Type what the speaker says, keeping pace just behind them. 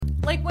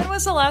Like, when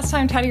was the last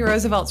time Teddy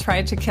Roosevelt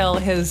tried to kill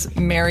his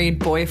married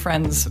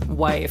boyfriend's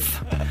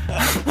wife?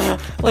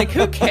 Like,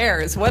 who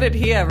cares? What did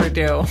he ever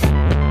do?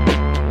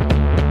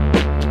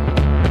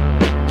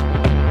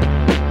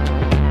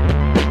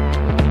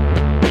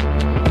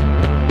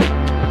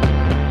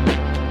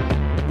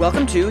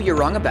 Welcome to You're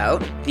Wrong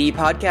About, the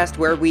podcast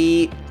where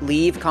we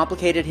leave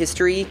complicated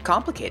history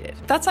complicated.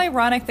 That's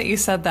ironic that you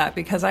said that,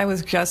 because I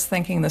was just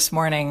thinking this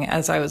morning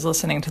as I was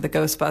listening to the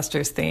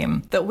Ghostbusters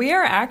theme that we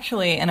are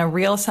actually, in a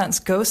real sense,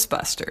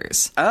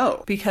 Ghostbusters.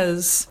 Oh.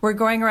 Because we're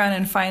going around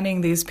and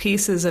finding these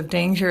pieces of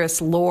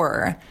dangerous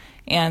lore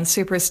and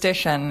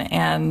superstition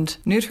and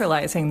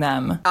neutralizing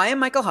them. I am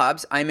Michael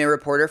Hobbs. I'm a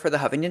reporter for the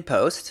Huffington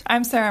Post.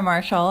 I'm Sarah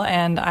Marshall,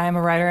 and I'm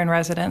a writer in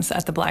residence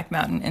at the Black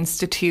Mountain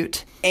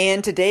Institute.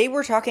 And today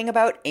we're talking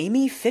about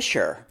Amy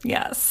Fisher.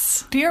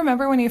 Yes. Do you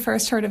remember when you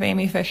first heard of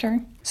Amy Fisher?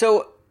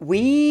 So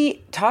we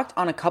talked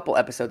on a couple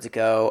episodes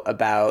ago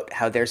about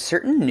how there's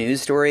certain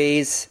news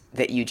stories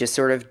that you just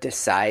sort of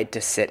decide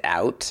to sit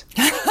out.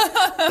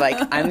 Like,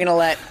 I'm going to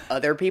let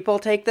other people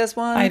take this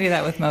one. I do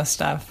that with most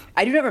stuff.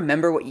 I do not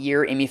remember what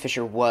year Amy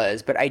Fisher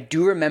was, but I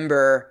do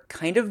remember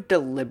kind of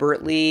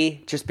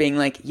deliberately just being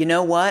like, you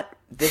know what?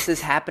 This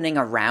is happening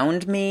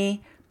around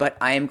me, but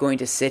I am going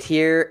to sit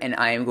here and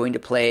I am going to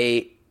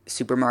play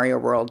Super Mario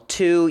World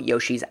 2,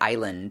 Yoshi's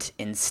Island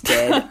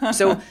instead.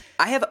 So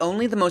I have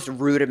only the most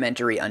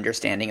rudimentary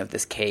understanding of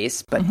this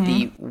case, but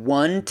the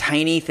one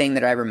tiny thing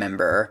that I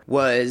remember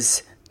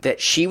was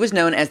that she was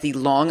known as the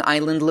Long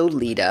Island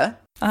Lolita.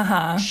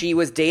 Uh-huh. She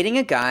was dating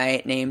a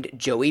guy named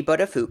Joey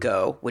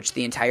Buttafuoco, which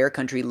the entire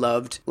country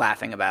loved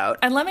laughing about.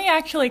 And let me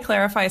actually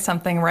clarify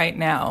something right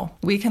now.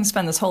 We can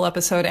spend this whole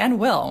episode, and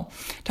will,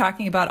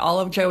 talking about all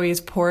of Joey's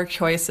poor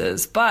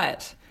choices,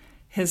 but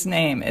his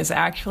name is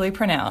actually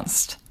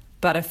pronounced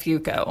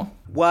Buttafuoco.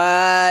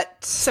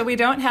 What? So we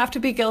don't have to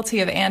be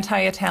guilty of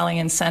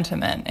anti-Italian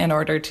sentiment in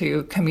order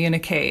to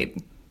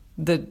communicate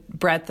the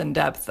breadth and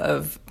depth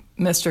of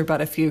Mr.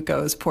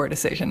 Buttafuoco's poor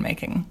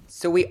decision-making.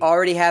 So we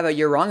already have a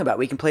You're Wrong About.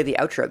 We can play the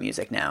outro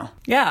music now.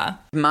 Yeah.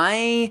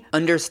 My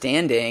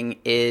understanding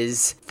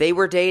is they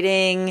were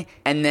dating,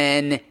 and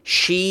then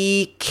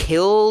she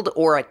killed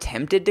or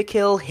attempted to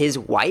kill his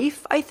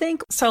wife, I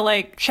think. So,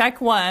 like,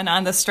 check one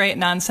on the straight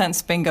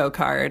nonsense bingo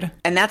card.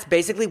 And that's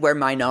basically where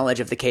my knowledge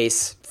of the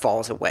case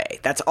falls away.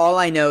 That's all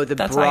I know,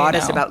 That's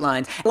broadest all you know. about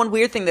lines. One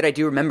weird thing that I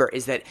do remember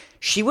is that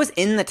she was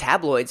in the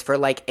tabloids for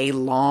like a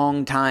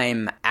long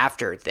time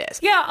after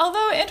this. Yeah,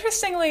 although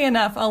interestingly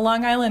enough, a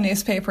Long Island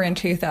newspaper in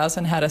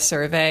 2000 had a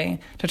survey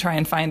to try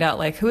and find out,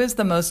 like, who is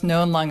the most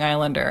known Long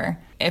Islander?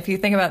 If you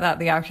think about that,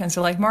 the options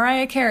are like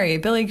Mariah Carey,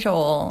 Billy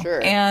Joel,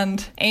 Sure.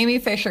 And Amy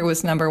Fisher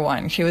was number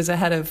one. She was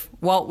ahead of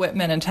Walt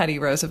Whitman and Teddy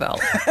Roosevelt.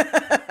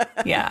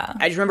 Yeah.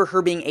 I just remember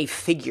her being a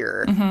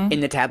figure in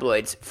the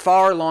tabloids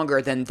far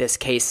longer than this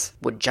case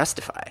would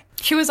justify.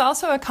 She was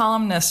also a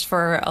columnist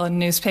for a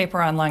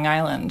newspaper on Long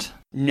Island.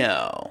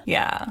 No.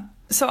 Yeah.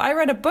 So I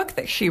read a book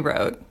that she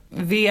wrote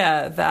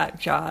via that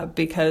job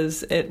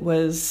because it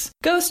was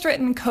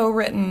ghostwritten,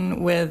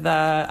 co-written with,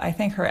 I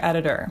think, her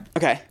editor.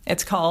 Okay.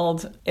 It's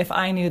called If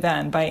I Knew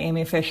Then by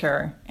Amy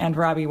Fisher and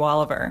Robbie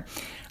Walliver.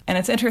 And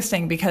it's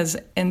interesting because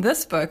in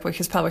this book, which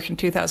was published in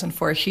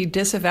 2004, she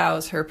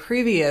disavows her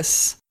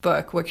previous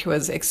book, which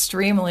was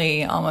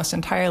extremely, almost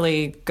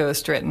entirely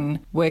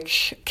ghostwritten,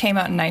 which came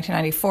out in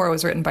 1994,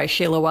 was written by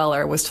Sheila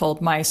Weller, was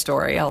told my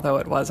story, although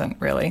it wasn't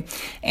really.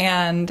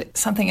 And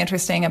something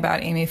interesting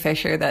about Amy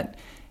Fisher that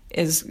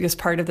is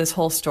part of this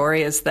whole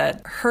story is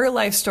that her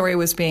life story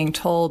was being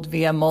told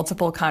via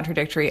multiple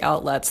contradictory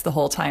outlets the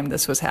whole time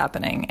this was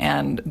happening.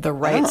 And the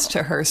rights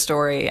to her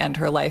story and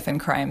her life and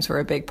crimes were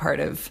a big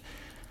part of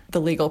the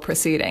legal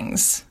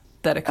proceedings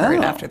that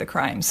occurred after the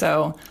crime.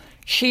 So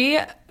she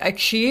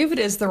achieved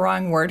is the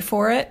wrong word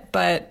for it,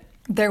 but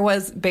there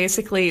was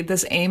basically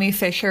this Amy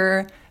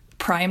Fisher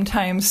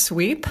primetime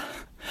sweep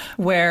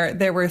where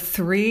there were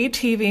 3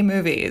 TV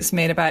movies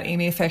made about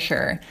Amy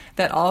Fisher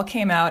that all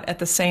came out at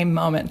the same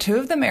moment. 2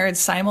 of them aired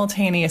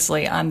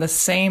simultaneously on the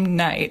same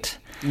night.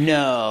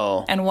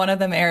 No. And one of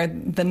them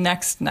aired the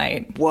next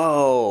night.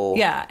 Whoa.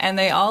 Yeah, and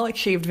they all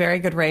achieved very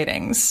good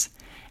ratings.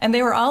 And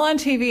they were all on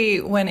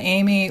TV when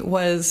Amy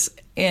was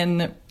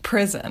in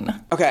prison.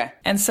 Okay.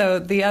 And so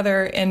the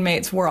other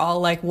inmates were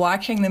all like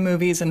watching the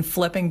movies and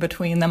flipping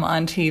between them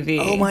on TV.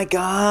 Oh my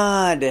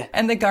God.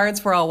 And the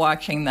guards were all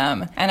watching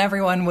them. And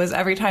everyone was,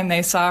 every time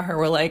they saw her,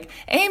 were like,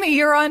 Amy,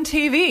 you're on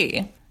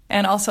TV.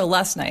 And also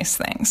less nice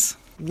things.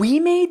 We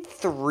made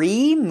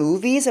 3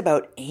 movies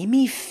about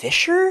Amy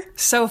Fisher?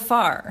 So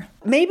far.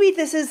 Maybe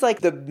this is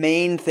like the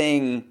main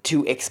thing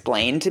to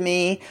explain to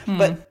me,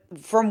 but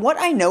from what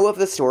I know of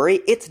the story,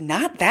 it's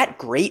not that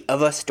great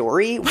of a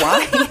story.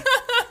 Why?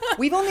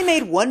 We've only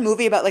made one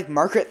movie about like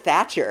Margaret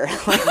Thatcher.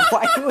 Like,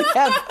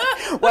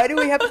 why do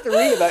we have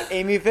three about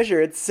Amy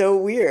Fisher? It's so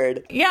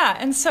weird. Yeah,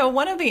 and so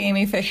one of the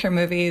Amy Fisher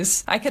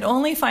movies I could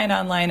only find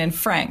online in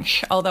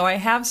French, although I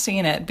have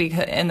seen it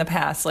in the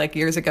past, like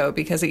years ago,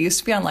 because it used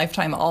to be on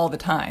Lifetime all the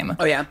time.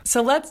 Oh yeah.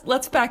 So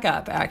let's back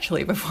up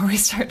actually before we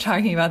start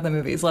talking about the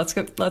movies. Let's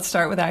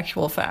start with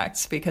actual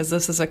facts, because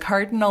this is a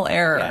cardinal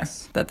error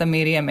that the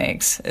media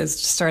makes,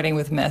 is starting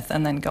with myth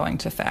and then going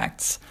to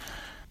facts.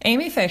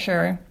 Amy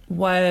Fisher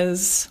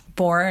was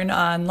born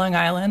on Long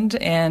Island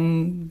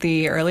in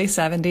the early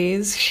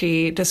 70s.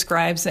 She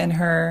describes in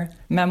her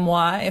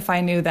memoir, If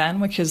I Knew Then,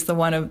 which is the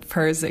one of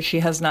hers that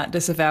she has not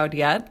disavowed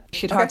yet.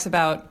 She talks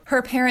about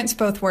her parents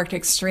both worked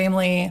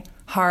extremely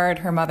hard.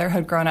 Her mother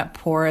had grown up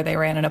poor. They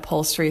ran an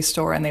upholstery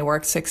store and they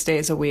worked 6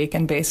 days a week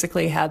and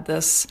basically had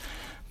this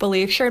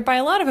belief shared by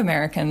a lot of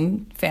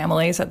American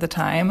families at the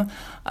time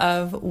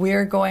of,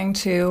 we're going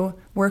to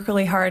work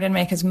really hard and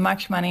make as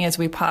much money as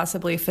we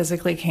possibly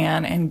physically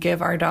can and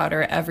give our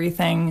daughter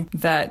everything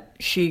that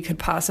she could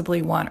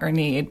possibly want or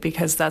need,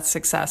 because that's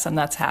success and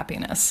that's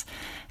happiness.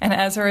 And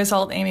as a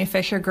result, Amy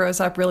Fisher grows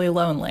up really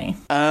lonely.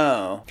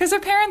 Oh. Because her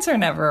parents are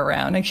never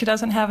around, and she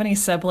doesn't have any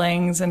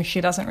siblings, and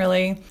she doesn't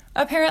really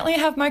apparently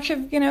have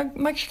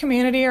much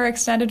community or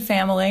extended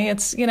family.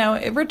 It's,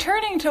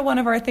 returning to one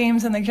of our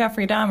themes in the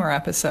Jeffrey Dahmer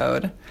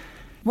episode.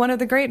 One of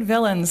the great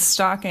villains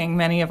stalking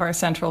many of our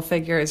central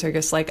figures are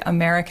just like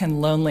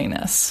American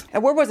loneliness.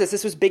 And where was this?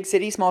 This was big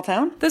city, small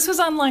town? This was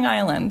on Long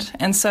Island.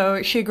 And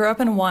so she grew up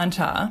in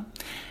Wantagh.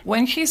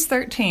 When she's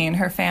 13,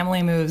 her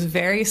family moves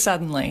very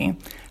suddenly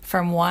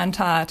from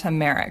Wantagh to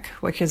Merrick,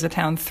 which is a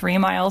town 3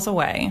 miles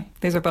away.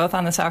 These are both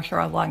on the South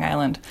Shore of Long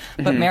Island.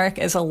 But Merrick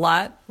is a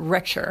lot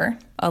richer,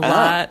 a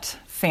lot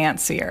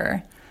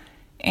fancier.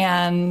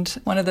 And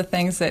one of the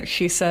things that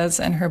she says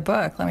in her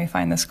book, let me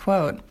find this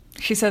quote.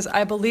 She says,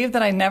 "I believe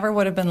that I never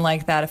would have been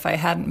like that if I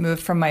hadn't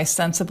moved from my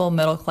sensible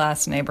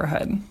middle-class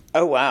neighborhood."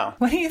 Oh, wow.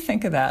 What do you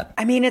think of that?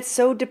 I mean, it's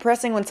so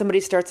depressing when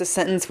somebody starts a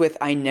sentence with,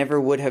 "I never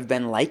would have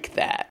been like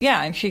that."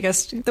 Yeah, and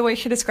the way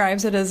she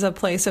describes it is a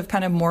place of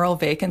kind of moral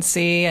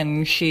vacancy,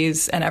 and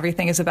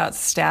everything is about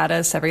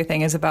status,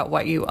 everything is about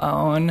what you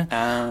own.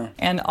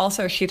 And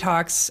also she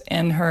talks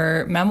in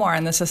her memoir,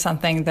 and this is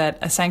something that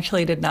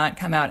essentially did not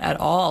come out at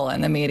all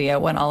in the media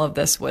when all of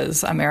this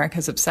was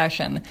America's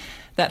obsession,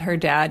 that her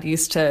dad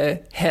used to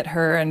hit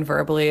her and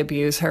verbally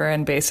abuse her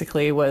and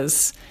basically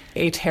was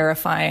a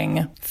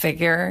terrifying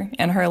figure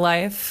in her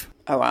life.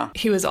 Oh, wow.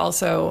 He was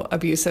also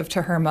abusive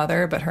to her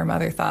mother, but her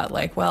mother thought,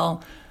 like,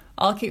 well,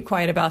 I'll keep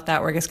quiet about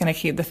that. We're just going to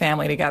keep the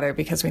family together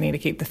because we need to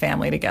keep the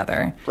family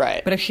together.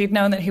 Right. But if she'd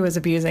known that he was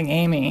abusing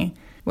Amy,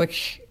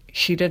 which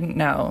she didn't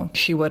know,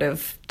 she would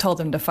have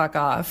told him to fuck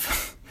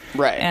off.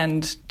 Right.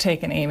 And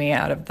taken Amy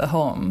out of the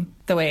home.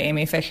 The way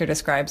Amy Fisher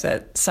describes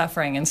it,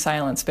 suffering in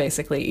silence,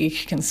 basically,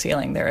 each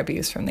concealing their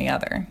abuse from the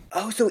other.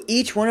 Oh, so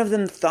each one of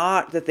them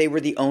thought that they were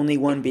the only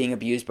one being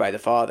abused by the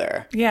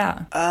father.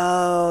 Yeah.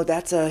 Oh,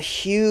 that's a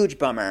huge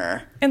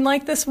bummer. In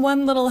like this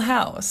one little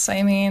house,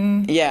 I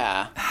mean...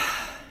 Yeah.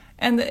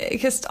 And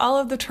just all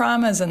of the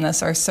traumas in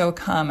this are so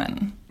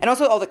common. And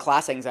also all the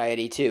class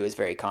anxiety, too, is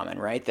very common,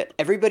 right? That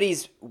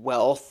everybody's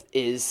wealth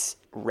is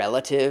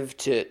relative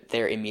to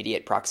their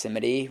immediate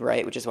proximity,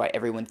 right? Which is why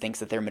everyone thinks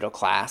that they're middle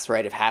class,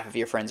 right? If half of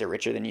your friends are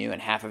richer than you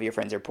and half of your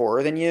friends are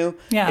poorer than you,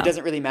 it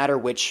doesn't really matter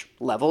which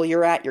level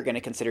you're at, you're going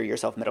to consider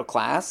yourself middle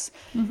class.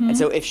 Mm-hmm. And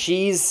so if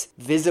she's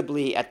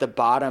visibly at the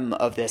bottom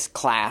of this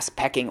class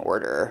pecking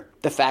order,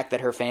 the fact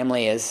that her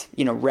family is,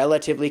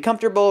 relatively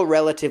comfortable,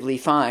 relatively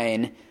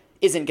fine,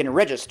 isn't going to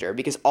register,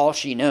 because all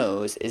she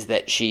knows is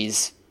that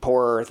she's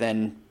poorer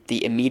than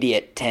the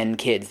immediate 10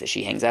 kids that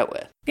she hangs out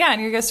with. Yeah,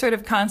 and you're just sort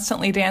of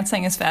constantly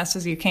dancing as fast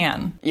as you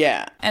can.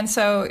 Yeah. And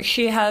so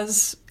she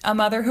has a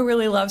mother who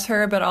really loves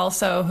her, but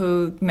also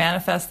who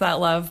manifests that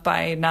love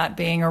by not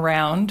being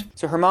around.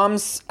 So her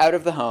mom's out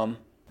of the home.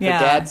 Her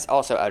dad's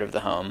also out of the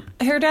home.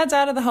 Her dad's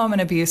out of the home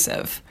and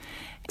abusive.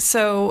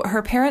 So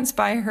her parents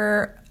buy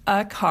her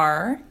a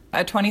car,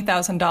 a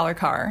 $20,000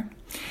 car.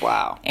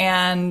 Wow.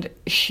 And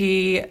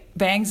she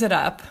bangs it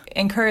up,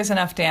 incurs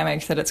enough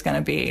damage that it's going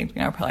to be,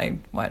 probably,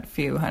 a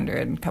few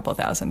hundred, couple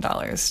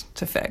 $1,000s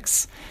to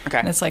fix. Okay.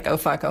 And it's like, oh,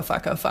 fuck,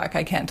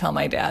 I can't tell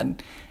my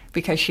dad,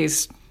 because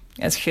she's,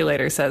 as she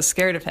later says,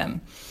 scared of him.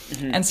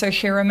 Mm-hmm. And so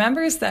she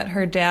remembers that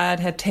her dad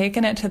had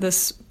taken it to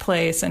this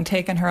place and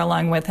taken her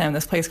along with him,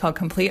 this place called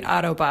Complete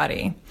Auto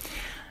Body.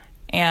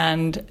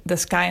 And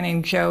this guy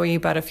named Joey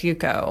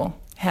Buttafuoco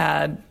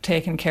had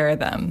taken care of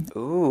them.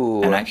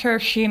 Ooh. I'm not sure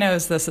if she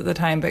knows this at the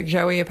time, but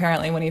Joey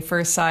apparently, when he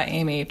first saw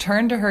Amy,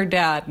 turned to her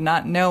dad,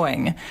 not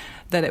knowing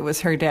that it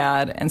was her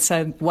dad, and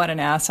said, "What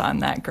an ass on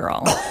that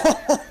girl."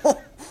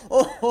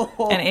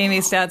 And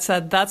Amy's dad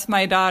said, "That's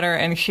my daughter,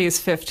 and she's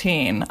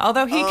 15.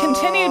 Although he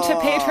continued to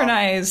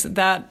patronize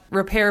that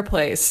repair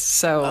place,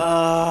 so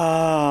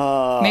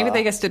maybe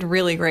they just did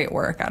really great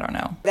work. I don't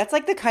know. That's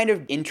like the kind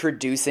of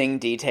introducing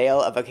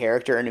detail of a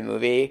character in a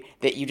movie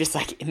that you just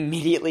like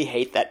immediately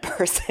hate that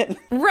person.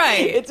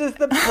 Right. It's just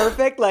the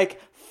perfect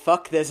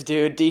fuck this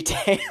dude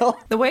detail.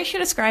 The way she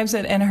describes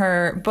it in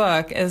her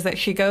book is that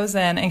she goes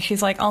in and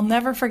she's like, I'll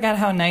never forget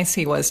how nice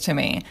he was to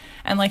me.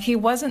 And like, he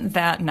wasn't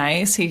that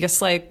nice. He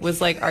just like was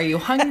like, are you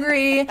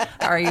hungry?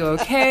 Are you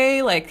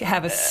okay? Like,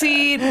 have a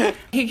seat.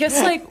 He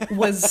just like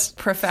was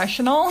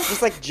professional.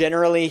 Just like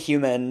generally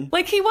human.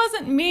 Like, he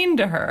wasn't mean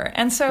to her.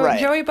 And so Right.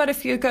 Joey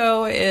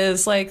Buttafuoco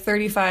is like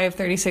 35,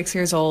 36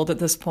 years old at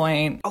this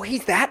point. Oh,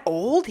 he's that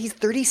old? He's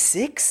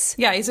 36?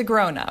 Yeah, he's a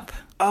grown-up.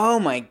 Oh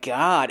my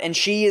god. And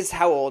she is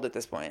how old at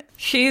this point?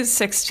 She's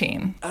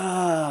 16.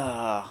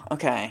 Oh,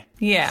 okay.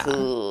 Yeah.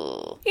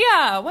 Ugh.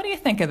 Yeah, what do you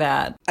think of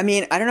that? I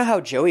mean, I don't know how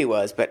Joey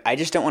was, but I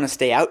just don't want to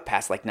stay out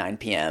past like 9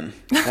 p.m.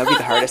 That would be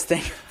the hardest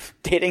thing,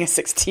 dating a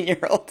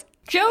 16-year-old.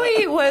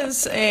 Joey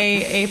was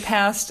a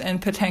past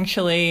and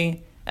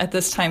potentially, at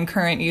this time,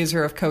 current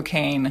user of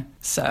cocaine.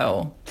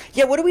 So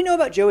Yeah, what do we know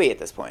about Joey at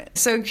this point?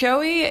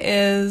 Joey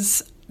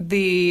is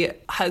the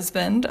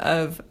husband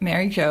of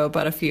Mary Jo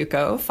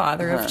Buttafuoco,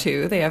 father of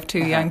two. They have two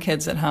young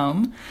kids at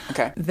home.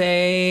 Okay.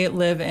 They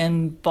live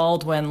in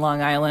Baldwin,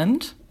 Long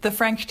Island. The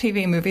French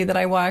TV movie that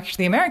I watched,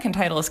 the American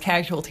title is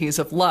Casualties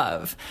of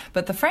Love,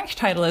 but the French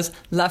title is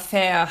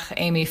L'Affaire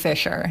Amy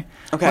Fisher,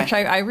 which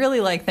I really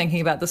like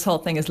thinking about this whole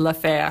thing as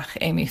L'Affaire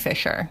Amy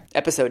Fisher.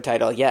 Episode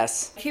title,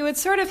 yes. He would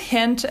sort of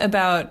hint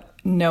about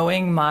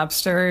knowing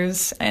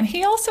mobsters, and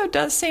he also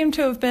does seem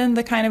to have been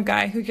the kind of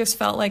guy who just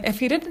felt like if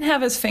he didn't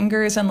have his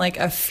fingers in like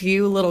a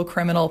few little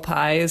criminal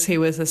pies, he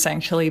was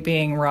essentially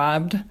being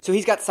robbed. So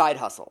he's got side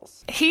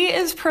hustles. He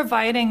is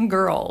providing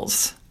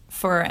girls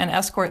for an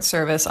escort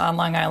service on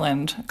Long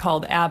Island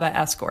called ABBA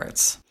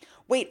Escorts.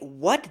 Wait,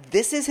 what?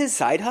 This is his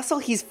side hustle?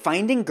 He's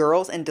finding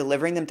girls and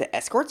delivering them to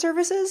escort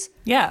services?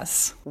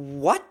 Yes.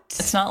 What?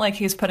 It's not like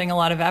he's putting a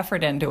lot of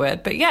effort into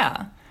it, but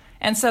yeah.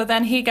 And so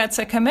then he gets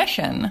a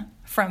commission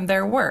from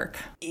their work.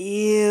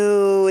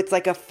 Ew, it's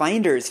like a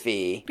finder's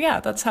fee.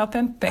 Yeah, that's how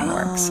pimping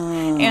works.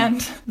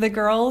 And the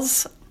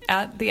girls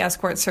at the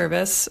escort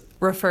service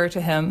refer to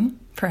him,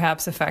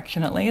 perhaps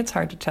affectionately, it's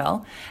hard to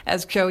tell,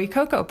 as Joey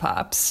Cocoa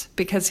Pops,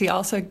 because he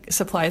also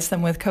supplies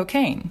them with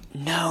cocaine.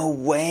 No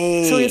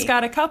way. So he's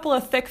got a couple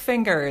of thick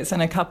fingers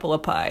and a couple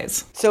of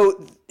pies.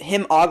 So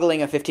him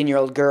ogling a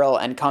 15-year-old girl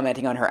and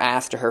commenting on her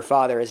ass to her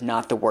father is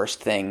not the worst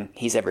thing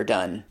he's ever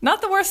done.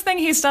 Not the worst thing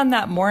he's done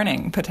that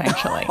morning,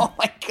 potentially. Oh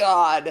my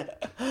god.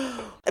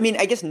 I mean,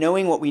 I guess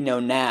knowing what we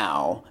know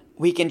now,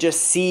 we can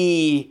just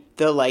see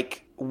the,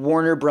 like,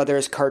 Warner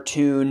Brothers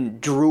cartoon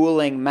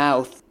drooling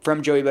mouth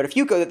from Joey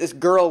Buttafuoco that this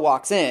girl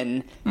walks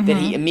in, that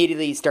he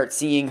immediately starts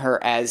seeing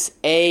her as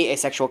A,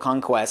 sexual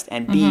conquest,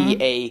 and B,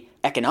 a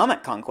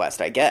economic conquest,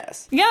 I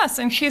guess. Yes,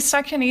 and she's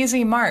such an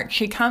easy mark.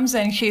 She comes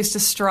in, she's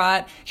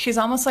distraught. She's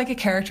almost like a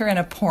character in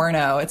a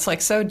porno. It's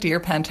like so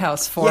Dear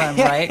Penthouse Forum,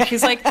 right?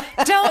 She's like,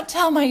 don't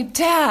tell my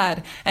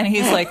dad. And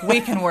he's like,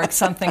 we can work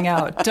something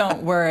out.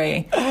 Don't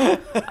worry.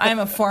 I'm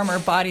a former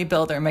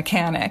bodybuilder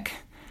mechanic.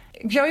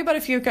 Joey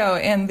Buttafuoco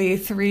in the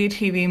 3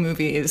 TV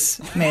movies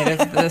made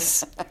of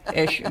this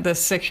this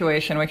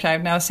situation, which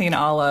I've now seen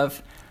all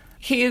of,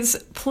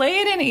 he's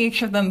played in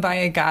each of them by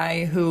a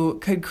guy who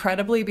could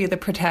credibly be the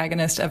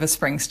protagonist of a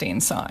Springsteen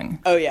song.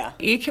 Oh, yeah.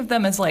 Each of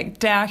them is like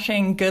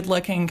dashing,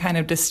 good-looking, kind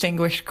of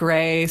distinguished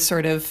gray,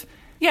 sort of,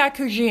 yeah,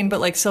 Cougine,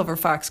 but like Silver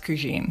Fox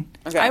Cougine.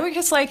 Okay. I would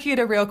just like you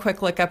to real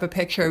quick look up a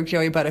picture of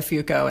Joey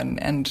Buttafuoco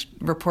and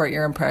report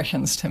your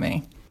impressions to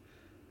me.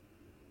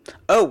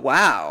 Oh,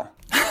 wow.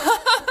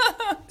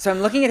 So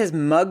I'm looking at his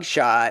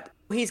mugshot.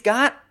 He's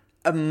got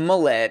a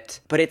mullet,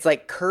 but it's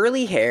like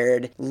curly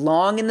haired,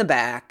 long in the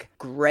back,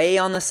 gray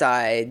on the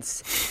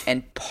sides,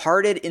 and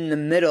parted in the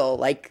middle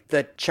like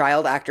the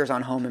child actors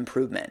on Home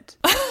Improvement.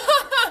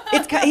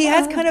 He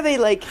has kind of a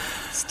like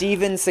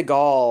Steven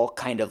Seagal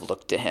kind of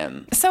look to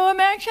him. So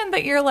imagine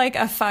that you're like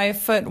a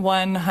 5'1",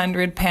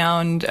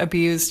 100-pound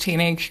abused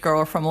teenage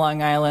girl from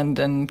Long Island,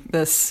 and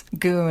this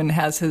goon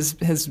has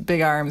his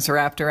big arms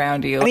wrapped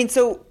around you. I mean,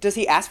 so does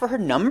he ask for her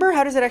number?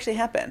 How does it actually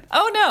happen?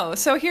 Oh no!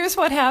 So here's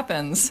what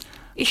happens.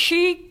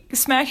 She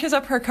smashes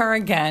up her car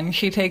again.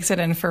 She takes it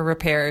in for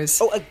repairs.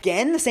 Oh,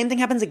 again? The same thing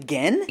happens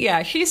again?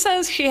 Yeah, she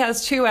says she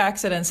has 2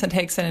 accidents and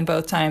takes it in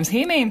both times.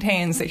 He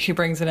maintains that she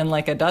brings it in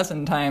like a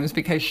dozen times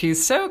because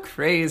she's so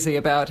crazy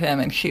about him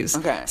and she's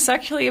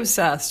sexually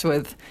obsessed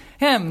with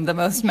him, the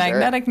most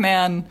magnetic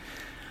man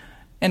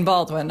in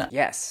Baldwin.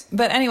 Yes.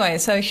 But anyway,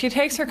 so she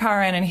takes her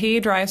car in and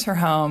he drives her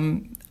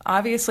home.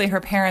 Obviously,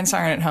 her parents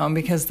aren't at home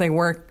because they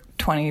work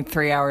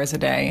 23 hours a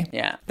day.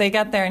 Yeah. They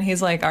get there and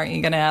he's like, aren't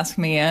you going to ask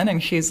me in?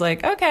 And she's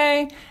like,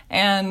 okay.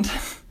 And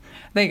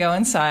they go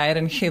inside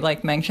and she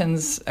like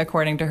mentions,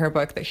 according to her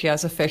book, that she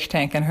has a fish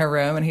tank in her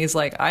room. And he's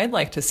like, I'd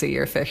like to see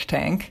your fish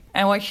tank.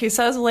 And what she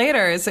says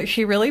later is that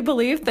she really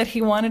believed that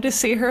he wanted to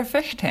see her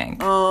fish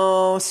tank.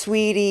 Oh,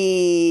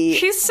 sweetie.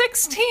 She's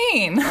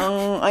 16.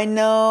 Oh, I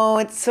know.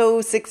 It's so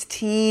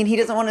 16. He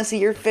doesn't want to see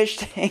your fish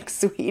tank,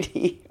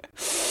 sweetie.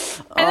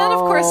 And then, of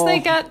course, they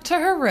get to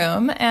her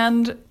room,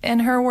 and in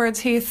her words,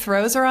 he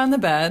throws her on the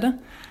bed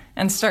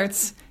and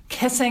starts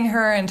kissing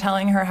her and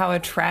telling her how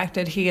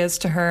attracted he is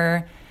to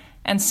her.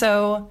 And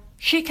so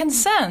she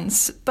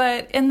consents,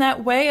 but in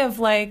that way of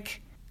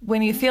like,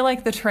 when you feel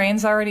like the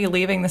train's already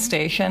leaving the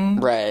station.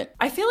 Right.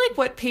 I feel like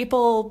what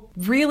people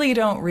really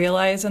don't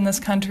realize in this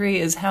country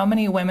is how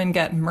many women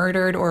get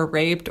murdered or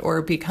raped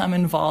or become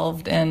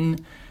involved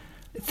in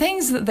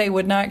things that they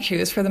would not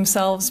choose for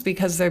themselves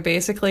because they're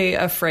basically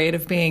afraid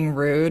of being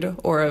rude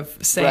or of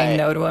saying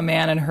no to a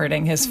man and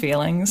hurting his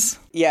feelings.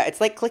 Yeah,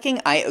 it's like clicking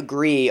I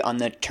agree on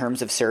the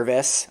terms of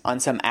service on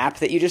some app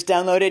that you just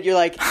downloaded. You're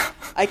like,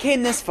 I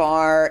came this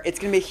far. It's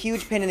going to be a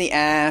huge pain in the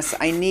ass.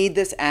 I need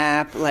this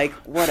app. Like,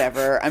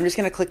 whatever. I'm just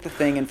going to click the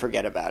thing and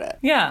forget about it.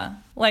 Yeah.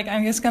 Like,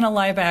 I'm just going to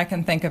lie back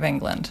and think of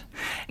England.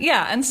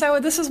 Yeah. And so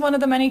this is one of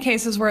the many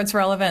cases where it's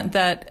relevant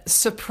that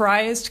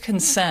surprised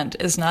consent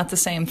is not the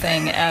same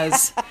thing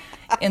as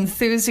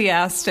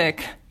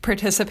enthusiastic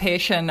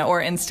participation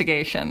or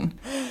instigation.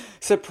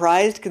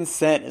 Surprised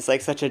consent is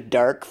like such a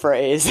dark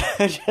phrase.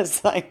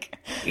 Just like,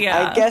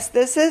 yeah. I guess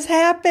this is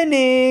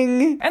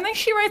happening. And then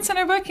she writes in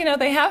her book,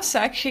 they have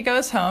sex. She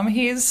goes home.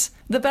 He's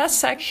the best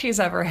sex she's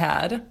ever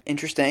had.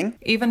 Interesting.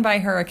 Even by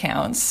her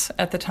accounts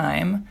at the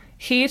time.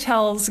 He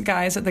tells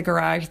guys at the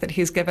garage that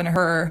he's given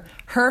her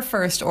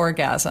first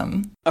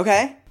orgasm.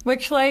 Okay.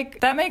 Which,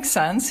 that makes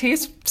sense.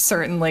 He's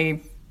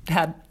certainly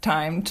had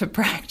time to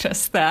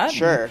practice that.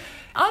 Sure.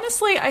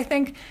 Honestly, I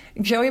think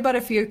Joey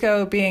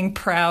Buttafuoco being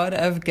proud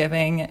of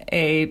giving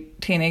a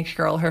teenage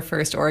girl her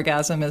first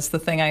orgasm is the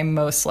thing I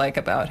most like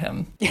about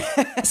him.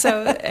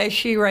 So as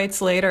she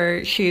writes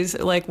later, she's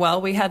like,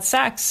 well, we had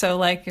sex,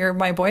 so you're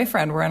my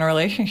boyfriend. We're in a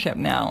relationship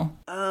now.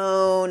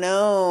 Oh,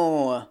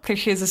 no. Because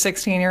she's a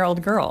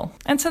 16-year-old girl.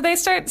 And so they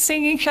start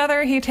seeing each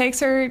other. He takes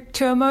her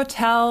to a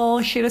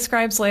motel. She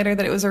describes later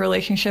that it was a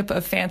relationship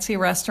of fancy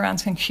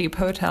restaurants and cheap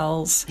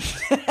hotels.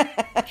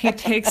 He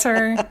takes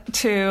her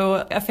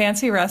to a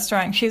fancy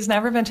restaurant. She's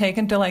never been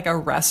taken to a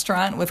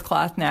restaurant with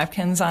cloth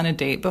napkins on a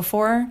date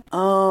before.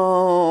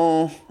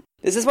 Oh.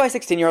 This is why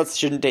 16-year-olds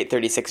shouldn't date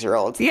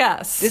 36-year-olds.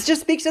 Yes. This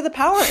just speaks to the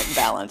power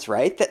imbalance,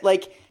 right?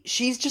 That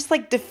she's just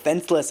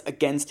defenseless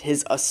against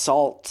his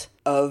assault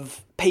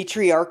of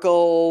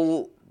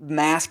patriarchal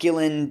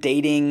masculine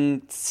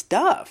dating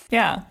stuff.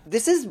 Yeah.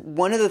 This is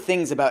one of the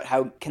things about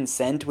how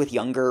consent with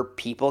younger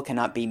people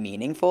cannot be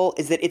meaningful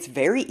is that it's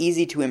very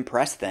easy to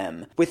impress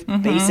them with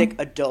basic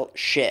adult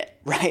shit,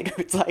 right?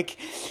 It's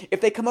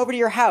if they come over to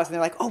your house and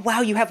they're like, oh,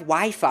 wow, you have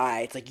Wi-Fi.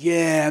 It's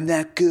yeah, I'm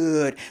that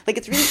good.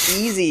 It's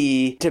really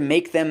easy to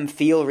make them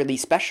feel really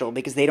special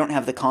because they don't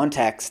have the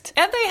context.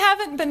 And they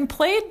haven't been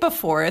played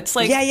before. It's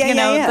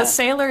the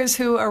sailors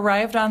who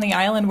arrived on the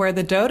island where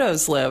the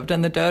dodos lived,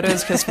 and the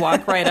dodos just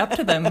walk right up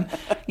to them,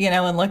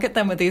 and look at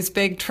them with these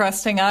big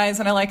trusting eyes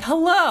and are like,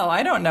 hello,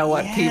 I don't know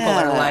what people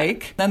are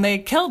like. Then they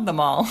killed them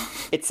all.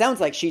 It sounds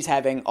like she's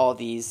having all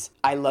these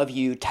I love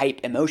you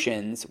type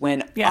emotions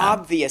when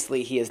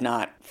obviously he is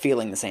not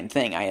feeling the same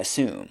thing, I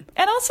assume.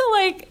 And also,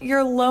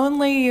 you're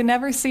lonely, you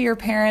never see your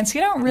parents, you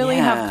don't really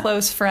have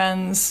close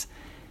friends.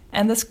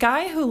 And this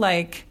guy who,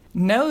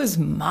 knows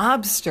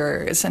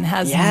mobsters and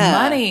has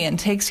money and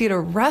takes you to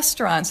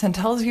restaurants and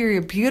tells you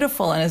you're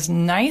beautiful and is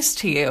nice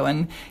to you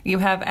and you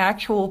have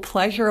actual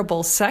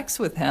pleasurable sex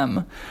with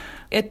him.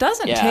 It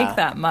doesn't take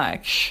that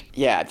much.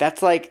 Yeah,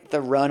 that's like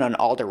the run on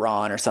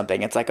Alderaan or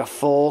something. It's like a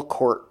full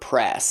court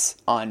press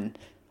on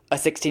a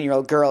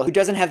 16-year-old girl who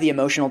doesn't have the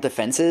emotional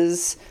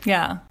defenses.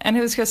 Yeah, and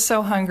who's just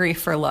so hungry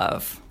for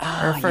love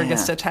or for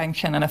just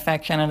attention and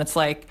affection. And it's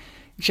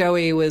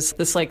Joey was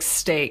this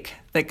steak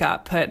that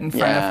got put in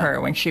front of her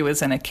when she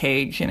was in a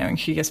cage, and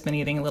she'd just been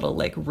eating little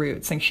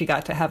roots and she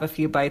got to have a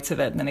few bites of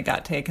it and then it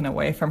got taken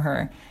away from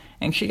her.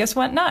 And she just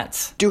went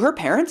nuts. Do her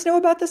parents know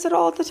about this at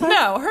all at the time?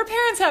 No, her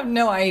parents have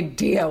no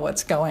idea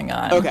what's going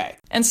on. Okay.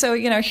 And so,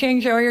 she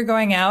and Joey are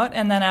going out,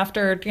 and then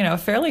after, a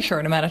fairly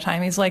short amount of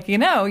time, he's like,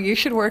 you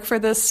should work for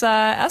this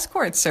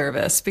escort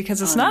service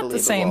because it's not the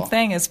same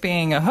thing as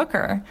being a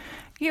hooker.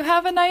 You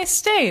have a nice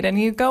date, and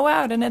you go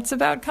out, and it's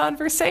about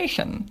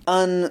conversation.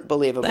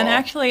 Unbelievable. And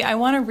actually, I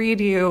want to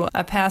read you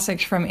a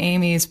passage from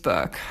Amy's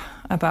book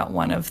about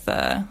one of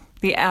the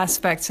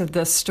aspects of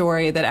this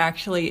story that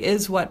actually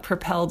is what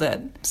propelled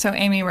it. So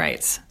Amy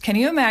writes, can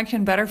you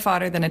imagine better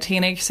fodder than a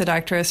teenage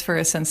seductress for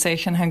a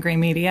sensation-hungry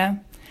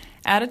media?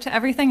 Added to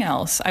everything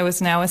else, I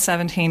was now a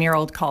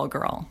 17-year-old call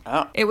girl.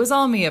 Oh. It was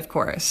all me, of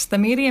course. The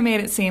media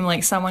made it seem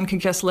like someone could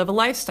just live a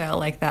lifestyle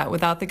like that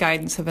without the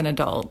guidance of an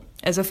adult,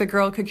 as if a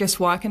girl could just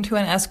walk into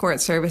an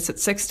escort service at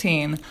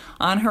 16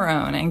 on her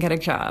own and get a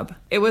job.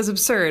 It was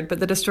absurd, but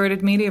the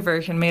distorted media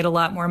version made a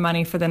lot more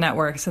money for the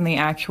networks than the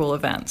actual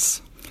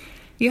events.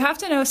 You have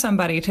to know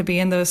somebody to be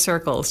in those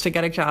circles to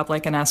get a job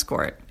like an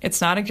escort.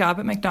 It's not a job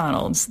at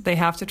McDonald's. They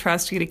have to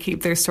trust you to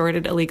keep their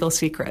sordid illegal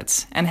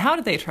secrets. And how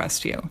do they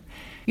trust you?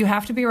 You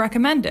have to be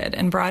recommended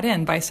and brought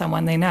in by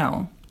someone they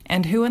know.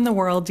 And who in the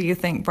world do you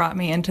think brought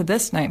me into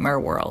this nightmare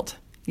world?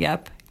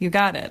 Yep, you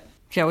got it.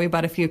 Joey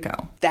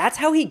Buttafuoco. That's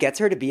how he gets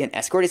her to be an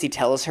escort, is he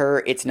tells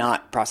her it's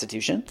not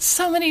prostitution?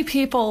 So many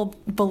people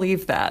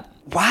believe that.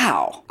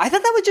 Wow. I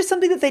thought that was just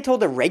something that they told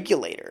the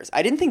regulators.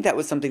 I didn't think that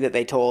was something that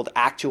they told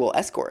actual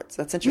escorts.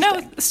 That's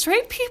interesting. No,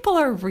 straight people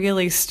are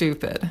really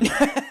stupid.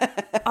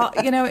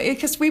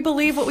 Because we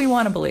believe what we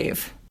want to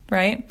believe,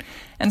 right?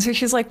 And so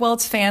she's like, well,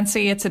 it's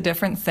fancy. It's a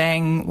different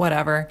thing,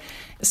 whatever.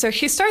 So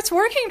she starts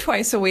working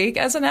twice a week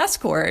as an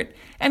escort,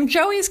 and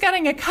Joey's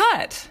getting a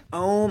cut.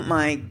 Oh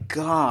my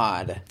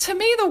God. To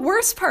me, the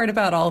worst part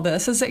about all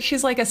this is that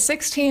she's like a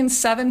 16,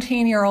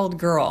 17-year-old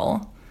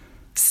girl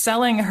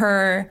selling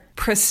her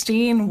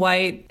pristine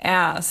white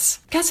ass.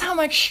 Guess how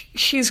much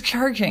she's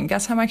charging?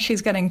 Guess how much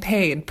she's getting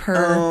paid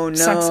per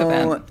sex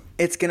event?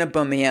 It's gonna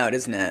bum me out,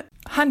 isn't it?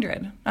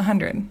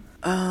 100.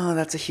 Oh,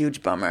 that's a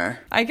huge bummer.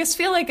 I just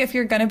feel like if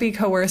you're going to be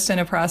coerced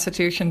into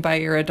prostitution by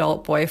your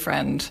adult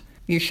boyfriend,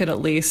 you should at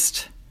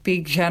least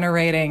be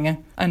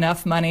generating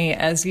enough money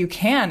as you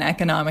can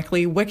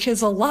economically, which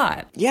is a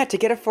lot. Yeah, to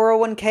get a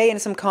 401k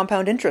and some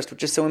compound interest,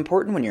 which is so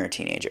important when you're a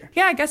teenager.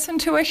 Yeah, get some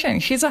tuition.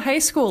 She's a high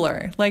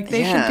schooler. Like,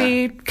 they should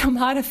be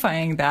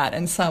commodifying that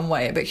in some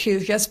way. But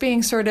she's just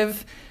being sort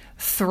of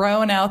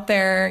thrown out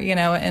there,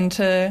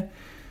 into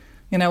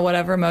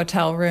whatever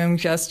motel room,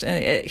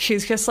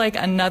 she's just like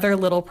another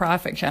little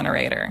profit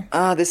generator.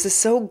 This is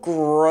so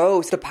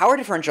gross. The power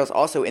differential is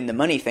also in the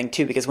money thing,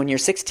 too, because when you're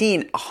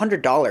 16,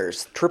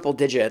 $100, triple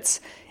digits,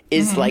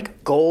 is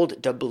like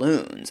gold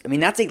doubloons. I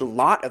mean, that's a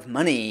lot of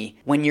money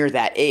when you're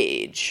that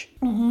age.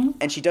 Mm-hmm.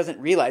 And she doesn't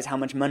realize how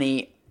much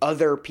money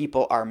other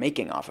people are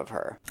making off of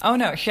her. Oh,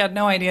 no. She had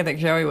no idea that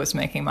Joey was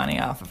making money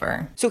off of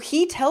her. So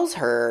he tells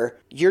her,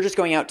 you're just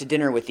going out to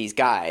dinner with these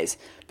guys.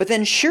 But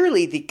then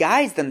surely the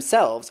guys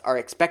themselves are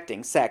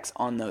expecting sex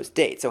on those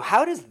dates. So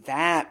how does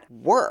that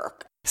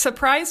work?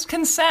 Surprise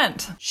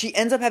consent. She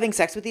ends up having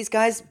sex with these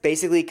guys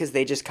basically because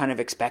they just kind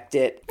of expect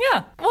it.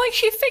 Yeah. Well, like,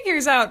 she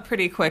figures out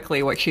pretty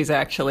quickly what she's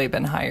actually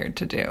been hired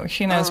to do.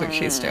 She knows what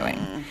she's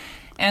doing.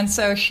 And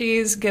so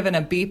she's given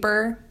a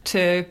beeper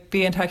to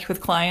be in touch with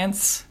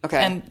clients.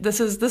 Okay. And this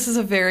is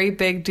a very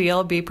big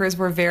deal. Beepers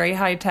were very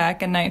high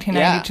tech in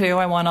 1992. Yeah.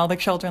 I want all the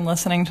children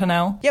listening to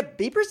know. Yeah,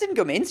 beepers didn't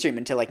go mainstream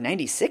until like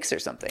 96 or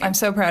something. I'm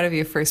so proud of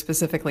you for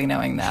specifically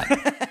knowing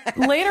that.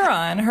 Later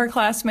on, her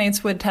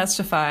classmates would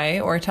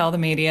testify or tell the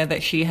media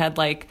that she had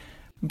like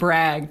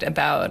bragged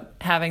about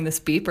having this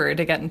beeper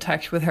to get in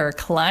touch with her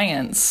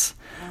clients.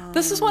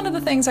 This is one of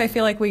the things I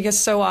feel like we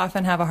just so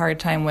often have a hard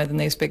time with in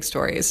these big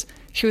stories.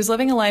 She was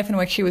living a life in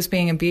which she was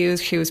being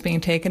abused, she was being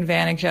taken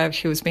advantage of,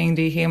 she was being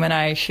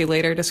dehumanized. She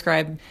later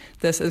described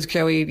this as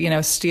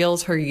Joey,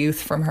 steals her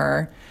youth from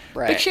her.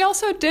 Right. But she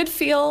also did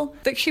feel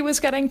that she was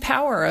getting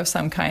power of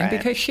some kind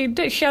because she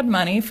had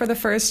money for the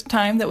first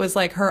time that was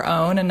like her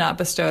own and not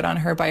bestowed on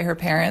her by her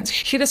parents.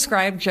 She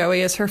described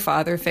Joey as her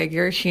father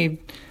figure. She,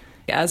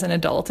 as an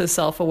adult, is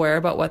self-aware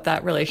about what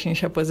that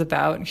relationship was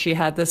about. She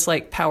had this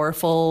like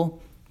powerful,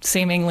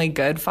 seemingly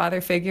good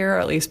father figure, or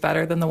at least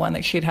better than the one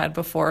that she'd had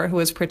before, who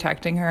was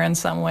protecting her in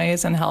some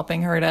ways and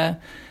helping her to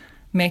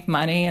make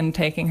money and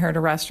taking her to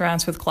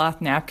restaurants with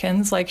cloth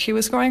napkins. Like, she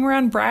was going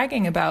around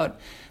bragging about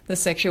the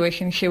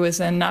situation she was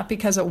in, not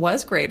because it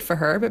was great for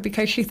her, but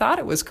because she thought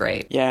it was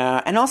great.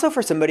 Yeah, and also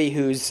for somebody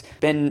who's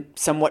been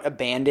somewhat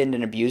abandoned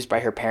and abused by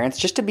her parents,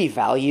 just to be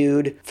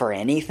valued for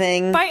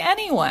anything. By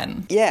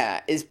anyone.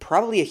 Yeah, is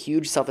probably a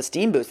huge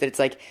self-esteem boost. That it's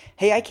like,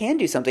 hey, I can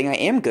do something, I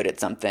am good at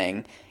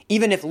something.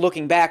 Even if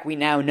looking back, we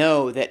now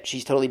know that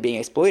she's totally being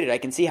exploited, I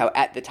can see how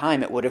at the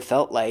time it would have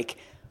felt like,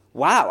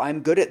 wow, I'm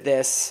good at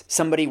this.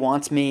 Somebody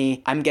wants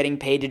me. I'm getting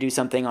paid to do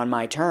something on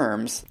my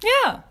terms.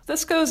 Yeah,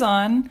 this goes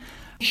on.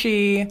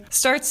 She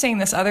starts seeing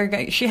this other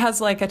guy. She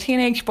has like a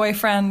teenage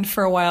boyfriend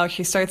for a while.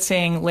 She starts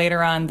seeing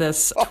later on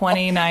this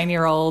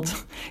 29-year-old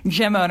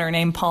gym owner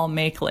named Paul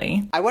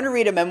Makeley. I want to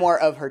read a memoir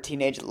of her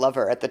teenage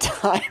lover at the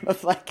time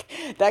of like,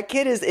 that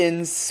kid is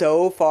in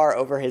so far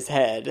over his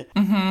head.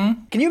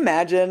 Mm-hmm. Can you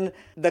imagine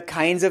the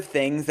kinds of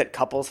things that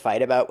couples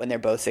fight about when they're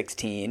both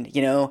 16?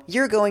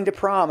 You're going to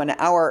prom an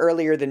hour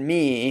earlier than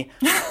me.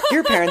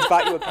 Your parents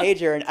bought you a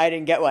pager and I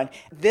didn't get one.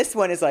 This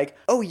one is like,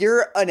 oh,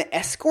 you're an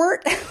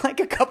escort? Like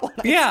a couple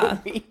nights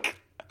a week.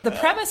 The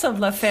premise of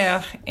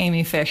L'Affaire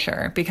Amy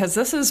Fisher, because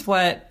this is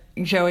what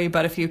Joey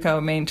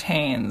Buttafuoco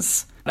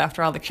maintains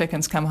after all the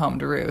chickens come home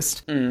to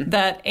roost,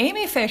 that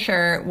Amy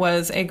Fisher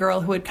was a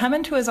girl who had come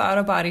into his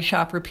auto body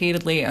shop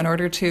repeatedly in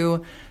order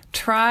to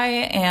try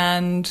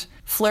and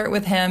flirt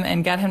with him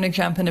and get him to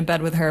jump into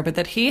bed with her, but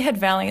that he had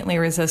valiantly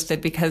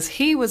resisted because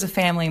he was a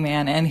family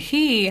man and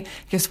he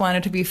just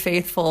wanted to be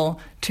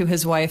faithful to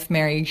his wife,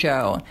 Mary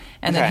Jo,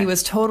 and that he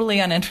was totally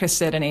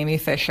uninterested in Amy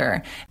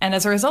Fisher. And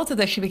as a result of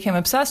this, she became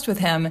obsessed with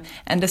him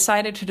and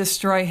decided to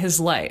destroy his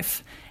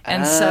life.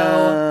 And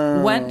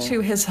so went to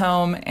his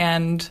home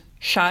and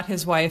shot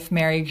his wife,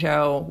 Mary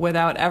Jo,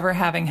 without ever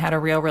having had a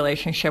real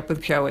relationship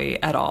with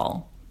Joey at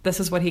all. This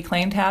is what he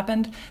claimed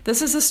happened.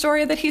 This is a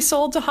story that he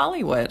sold to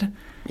Hollywood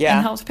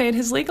and helped pay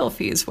his legal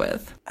fees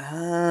with.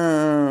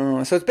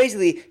 Oh, so it's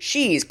basically,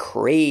 she's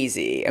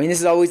crazy. I mean, this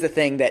is always the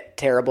thing that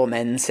terrible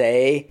men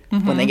say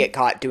when they get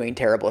caught doing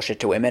terrible shit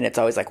to women. It's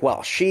always like,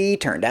 well, she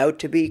turned out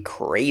to be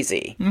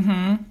crazy.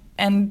 Mm-hmm.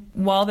 And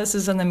while this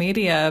is in the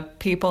media,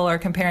 people are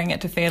comparing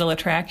it to Fatal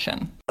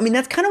Attraction. I mean,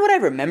 that's kind of what I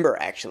remember,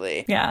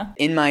 actually. Yeah.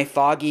 In my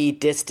foggy,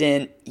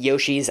 distant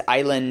Yoshi's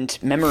Island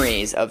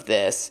memories of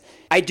this,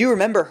 I do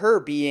remember her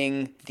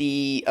being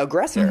the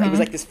aggressor. It was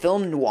like this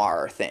film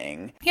noir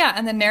thing. Yeah,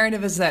 and the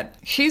narrative is that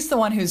she's the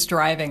one who's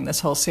driving this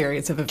whole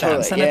series of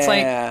events. Totally. And it's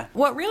Yeah. like,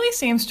 what really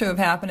seems to have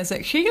happened is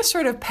that she just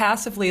sort of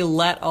passively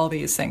let all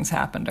these things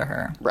happen to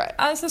her. Right.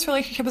 As this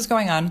relationship is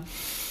going on,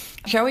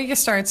 Joey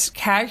just starts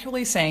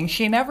casually saying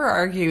she never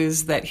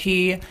argues that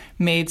he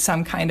made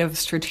some kind of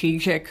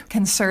strategic,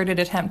 concerted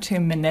attempt to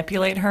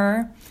manipulate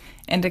her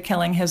into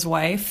killing his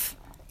wife.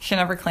 She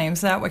never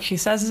claims that. What she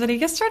says is that he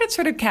just started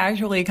sort of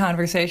casually,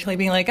 conversationally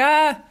being like,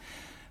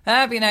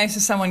 that'd be nice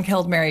if someone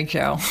killed Mary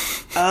Jo.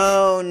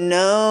 Oh,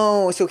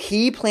 no. So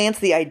he plants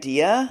the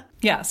idea?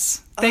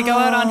 Yes. They go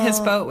out on his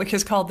boat, which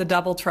is called the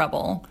Double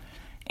Trouble.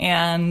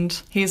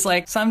 And he's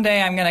like,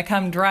 someday I'm going to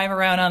come drive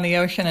around on the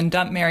ocean and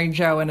dump Mary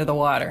Jo into the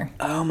water.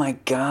 Oh, my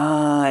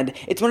God.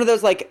 It's one of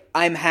those, like,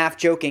 I'm half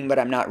joking, but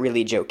I'm not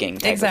really joking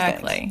type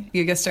Exactly. of things.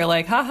 You just are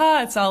like,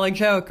 haha, it's all a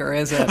joke, or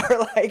is it?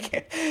 Or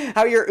like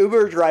how your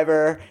Uber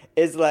driver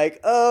is like,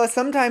 oh,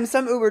 sometimes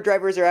some Uber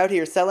drivers are out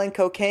here selling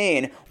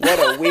cocaine.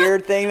 What a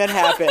weird thing that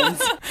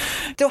happens.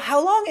 So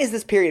how long is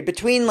this period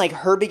between like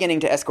her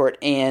beginning to escort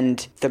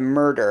and the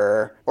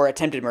murder or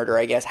attempted murder,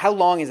 I guess? How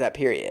long is that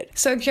period?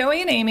 So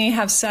Joey and Amy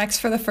have sex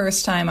for the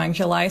first time on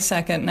July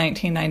 2nd,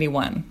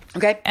 1991.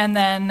 Okay. And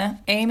then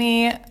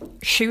Amy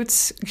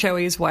shoots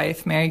Joey's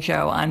wife, Mary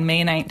Jo, on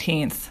May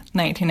 19th,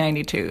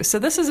 1992. So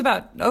this is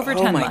about over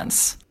 10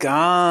 months.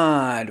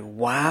 God.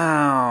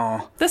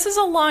 Wow. This is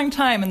a long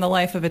time in the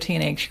life of a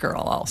teenage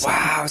girl also.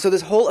 Wow. So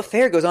this whole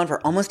affair goes on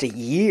for almost a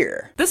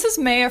year. This is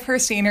May of her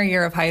senior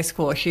year of high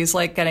school. She's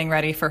like getting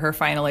ready for her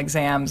final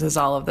exams as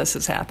all of this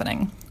is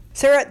happening.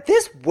 Sarah,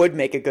 this would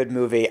make a good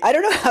movie. I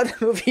don't know how the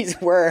movies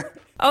were.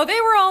 Oh, they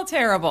were all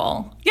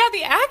terrible. Yeah,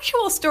 the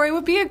actual story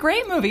would be a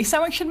great movie.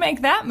 Someone should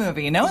make that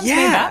movie. No one's made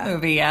that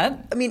movie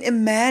yet. I mean,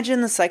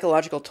 imagine the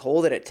psychological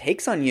toll that it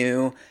takes on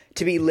you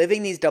to be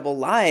living these double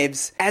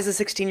lives as a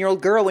 16-year-old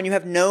girl when you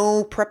have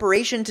no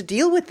preparation to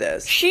deal with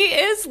this. She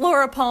is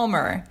Laura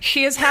Palmer.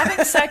 She is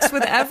having sex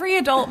with every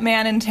adult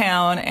man in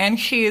town, and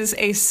she is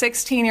a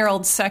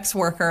 16-year-old sex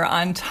worker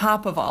on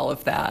top of all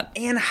of that.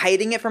 And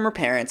hiding it from her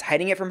parents,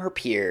 hiding it from her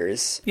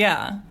peers.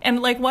 Yeah.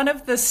 And like one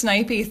of the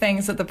snipey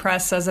things that the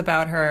press says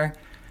about her,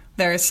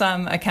 there are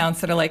some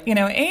accounts that are like, you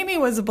know, Amy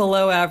was a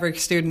below average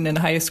student in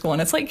high school.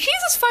 And it's like,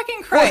 Jesus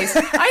fucking Christ.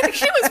 I think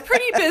she was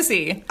pretty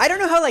busy. I don't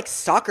know how, like,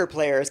 soccer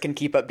players can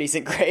keep up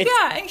decent grades.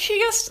 Yeah, and she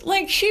just,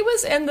 like, she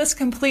was in this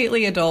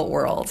completely adult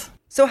world.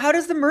 So how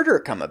does the murder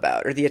come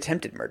about, or the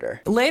attempted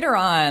murder? Later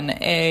on,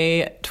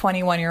 a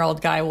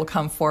 21-year-old guy will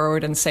come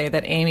forward and say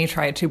that Amy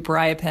tried to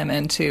bribe him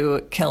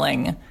into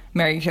killing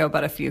Mary Jo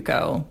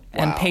Buttafuoco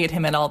and paid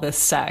him in all this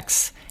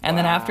sex. And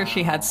then after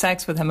she had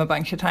sex with him a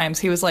bunch of times,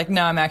 he was like,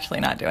 no, I'm actually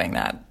not doing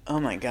that. Oh,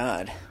 my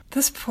God.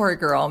 This poor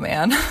girl,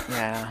 man.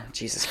 Yeah,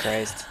 Jesus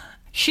Christ.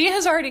 She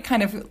has already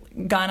kind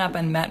of gone up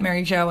and met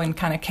Mary Jo and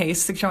kind of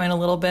cased the joint a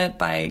little bit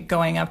by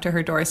going up to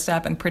her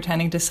doorstep and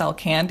pretending to sell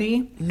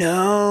candy.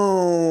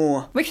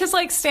 No. Which is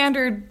like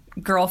standard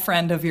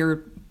girlfriend of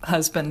your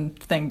husband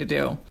thing to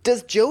do.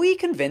 Does Joey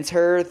convince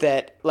her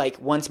that, like,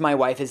 once my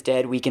wife is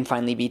dead, we can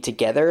finally be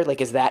together?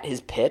 Like, is that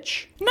his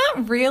pitch?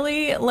 Not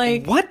really.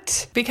 Like,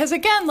 what? Because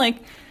again,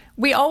 like,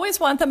 we always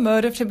want the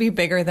motive to be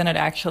bigger than it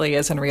actually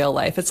is in real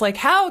life. It's like,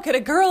 how could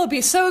a girl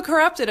be so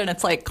corrupted? And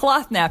it's like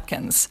cloth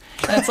napkins.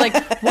 And it's like,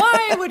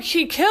 why would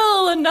she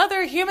kill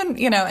another human?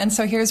 You know, and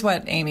so here's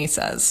what Amy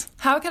says.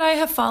 How could I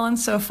have fallen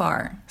so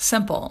far?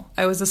 Simple.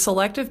 I was a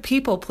selective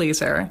people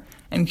pleaser,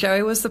 and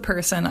Joey was the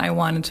person I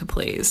wanted to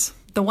please.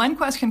 The one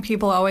question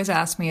people always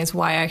ask me is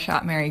why I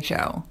shot Mary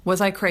Jo. Was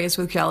I crazed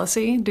with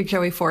jealousy? Did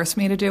Joey force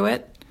me to do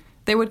it?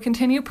 They would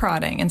continue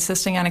prodding,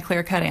 insisting on a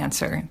clear-cut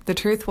answer. The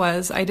truth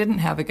was, I didn't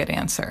have a good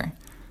answer.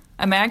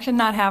 Imagine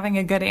not having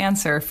a good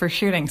answer for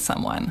shooting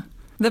someone.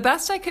 The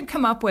best I could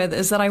come up with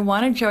is that I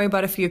wanted Joey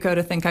Buttafuoco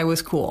to think I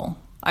was cool.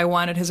 I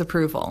wanted his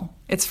approval.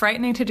 It's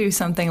frightening to do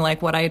something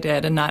like what I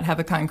did and not have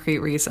a concrete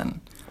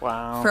reason.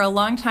 Wow. For a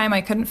long time,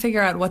 I couldn't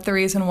figure out what the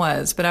reason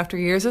was, but after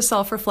years of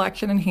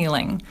self-reflection and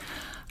healing,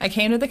 I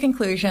came to the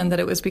conclusion that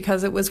it was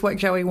because it was what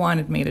Joey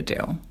wanted me to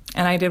do.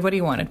 And I did what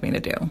he wanted me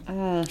to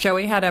do.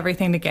 Joey had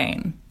everything to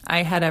gain.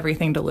 I had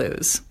everything to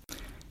lose.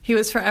 He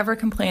was forever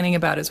complaining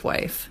about his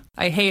wife.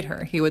 I hate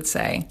her, he would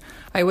say.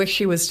 I wish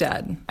she was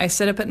dead. I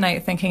sit up at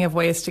night thinking of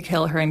ways to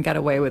kill her and get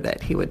away with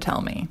it, he would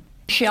tell me.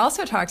 She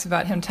also talks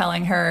about him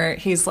telling her,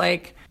 he's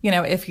like, you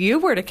know, if you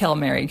were to kill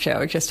Mary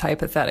Jo, just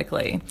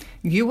hypothetically,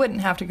 you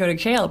wouldn't have to go to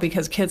jail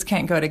because kids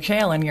can't go to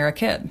jail and you're a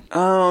kid.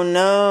 Oh,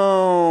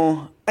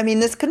 no. I mean,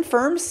 this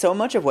confirms so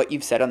much of what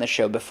you've said on the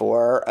show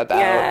before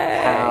about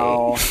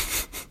how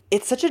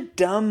it's such a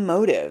dumb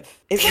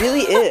motive. It really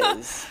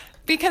is.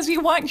 Because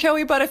you want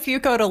Joey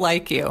Buttafuoco to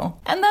like you.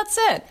 And that's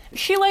it.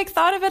 She, like,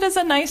 thought of it as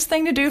a nice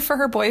thing to do for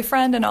her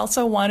boyfriend and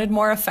also wanted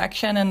more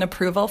affection and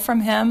approval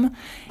from him.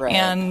 Right.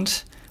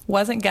 And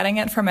wasn't getting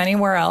it from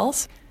anywhere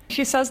else.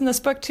 She says in this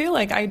book, too,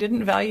 like, I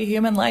didn't value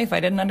human life. I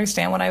didn't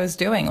understand what I was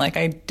doing. Like,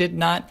 I did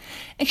not.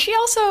 And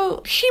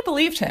she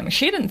believed him.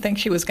 She didn't think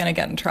she was going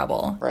to get in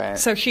trouble. Right.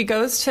 So she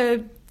goes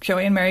to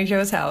Joey and Mary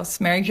Jo's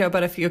house. Mary Jo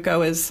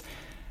Buttafuoco is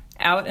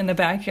out in the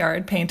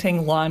backyard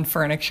painting lawn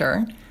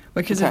furniture,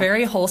 which is a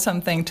very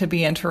wholesome thing to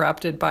be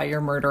interrupted by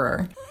your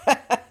murderer.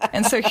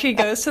 And so she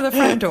goes to the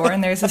front door,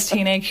 and there's this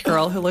teenage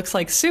girl who looks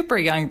like super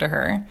young to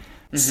her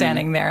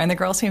standing there. And the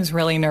girl seems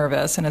really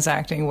nervous and is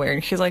acting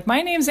weird. She's like,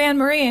 "My name's Anne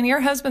Marie, and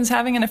your husband's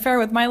having an affair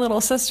with my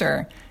little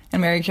sister." And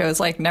Mary Jo is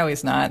like, "No,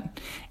 he's not."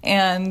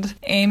 And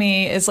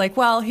Amy is like,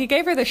 "Well, he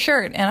gave her the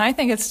shirt, and I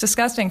think it's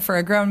disgusting for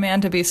a grown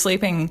man to be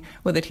sleeping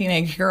with a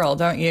teenage girl,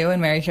 don't you?"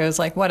 And Mary Jo is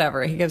like,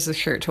 "Whatever. He gives the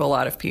shirt to a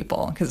lot of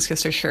people because it's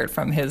just a shirt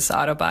from his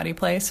auto body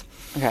place."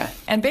 Okay.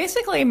 And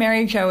basically,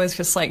 Mary Jo is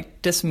just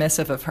like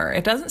dismissive of her.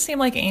 It doesn't seem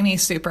like Amy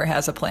super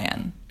has a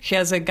plan. She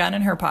has a gun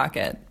in her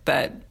pocket,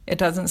 but it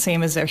doesn't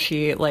seem as if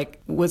she like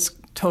was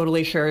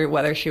totally sure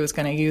whether she was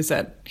going to use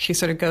it. She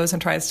sort of goes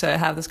and tries to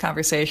have this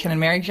conversation, and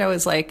Mary Jo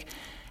is like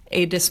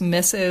a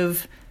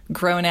dismissive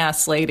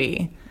grown-ass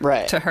lady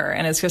to her,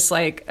 and it's just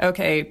like,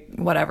 okay,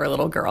 whatever,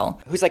 little girl.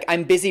 Who's like,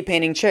 "I'm busy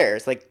painting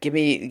chairs. Like, give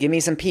me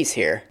some peace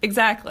here."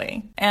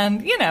 Exactly.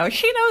 And, you know,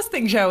 she knows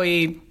that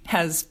Joey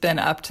has been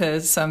up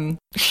to some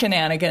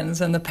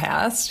shenanigans in the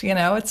past. You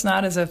know, it's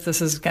not as if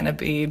this is going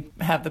to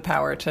have the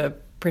power to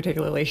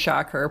particularly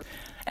shock her.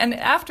 And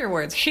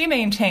afterwards, she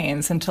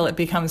maintains until it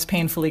becomes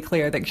painfully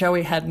clear that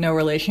Joey had no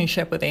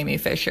relationship with Amy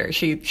Fisher.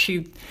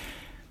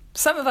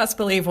 Some of us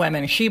believe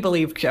women. She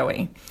believed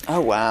Joey. Oh,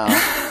 wow.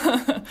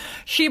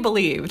 She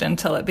believed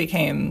until it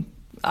became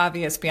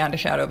obvious beyond a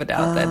shadow of a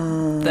doubt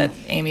that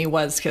Amy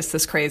was just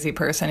this crazy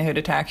person who'd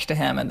attached to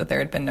him and that there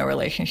had been no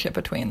relationship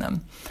between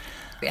them.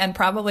 And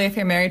probably if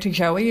you're married to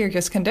Joey, you're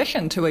just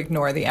conditioned to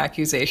ignore the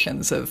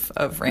accusations of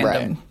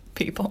random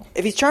people.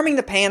 If he's charming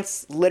the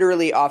pants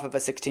literally off of a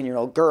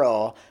 16-year-old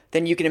girl,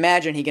 then you can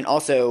imagine he can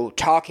also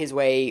talk his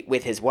way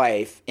with his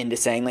wife into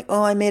saying, like,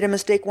 "Oh, I made a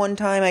mistake one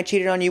time, I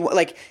cheated on you."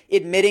 Like,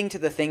 admitting to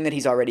the thing that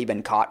he's already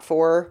been caught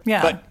for,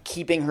 but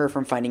keeping her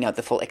from finding out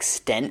the full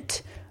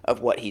extent of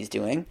what he's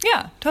doing.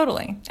 Yeah,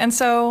 totally. And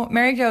so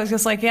Mary Jo is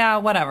just like, yeah,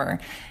 whatever.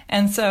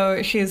 And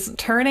so she's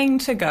turning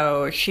to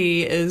go.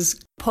 She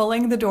is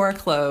pulling the door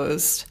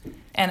closed.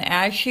 And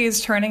as she's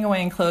turning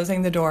away and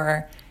closing the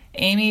door,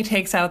 Amy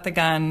takes out the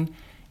gun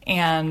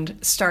and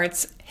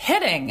starts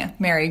hitting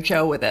Mary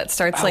Jo with it,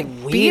 starts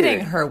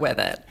beating her with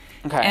it.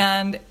 Okay.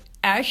 And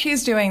as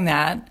she's doing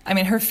that, I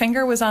mean, her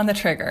finger was on the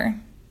trigger.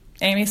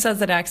 Amy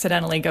says it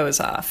accidentally goes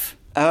off.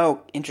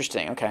 Oh,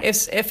 interesting. Okay.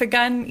 If a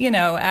gun, you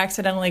know,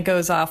 accidentally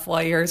goes off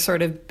while you're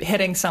sort of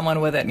hitting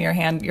someone with it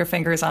and your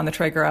finger's on the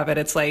trigger of it,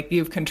 it's like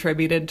you've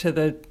contributed to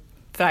the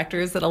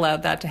factors that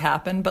allowed that to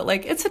happen, but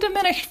like it's a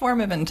diminished form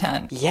of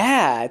intent.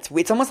 Yeah,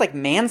 it's almost like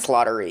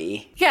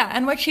manslaughter-y. Yeah,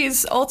 and what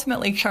she's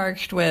ultimately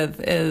charged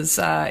with is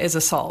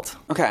assault.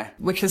 Okay.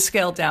 Which is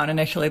scaled down.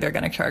 Initially, they're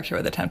going to charge her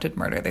with attempted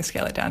murder. They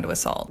scale it down to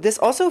assault. This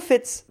also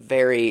fits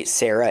very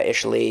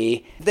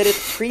Sarah-ishly, that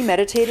it's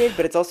premeditated,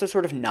 but it's also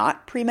sort of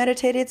not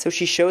premeditated. So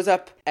she shows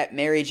up at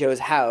Mary Jo's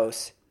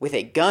house with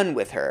a gun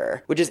with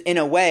her, which is in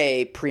a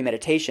way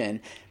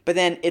premeditation. But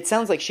then it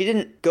sounds like she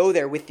didn't go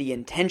there with the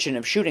intention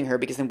of shooting her,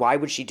 because then why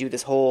would she do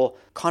this whole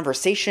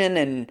conversation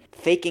and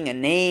faking a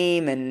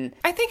name? And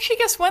I think she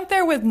just went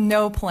there with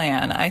no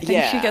plan. I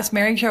think she just,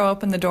 Mary Jo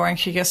opened the door and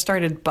she just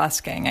started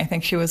busking. I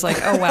think she was like,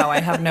 oh, wow,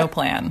 I have no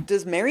plan.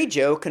 Does Mary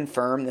Jo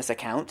confirm this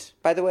account,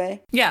 by the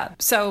way? Yeah.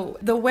 So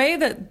the way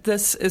that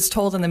this is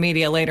told in the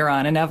media later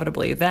on,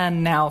 inevitably,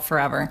 then, now,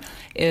 forever,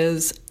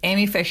 is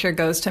Amy Fisher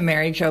goes to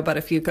Mary Jo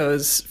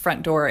Buttafuoco's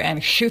front door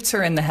and shoots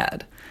her in the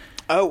head.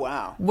 Oh,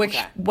 wow. Which,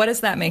 what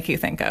does that make you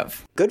think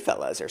of?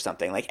 Goodfellas or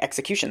something, like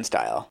execution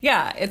style.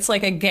 Yeah, it's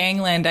like a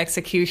gangland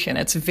execution.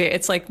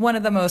 It's like one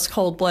of the most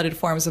cold-blooded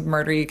forms of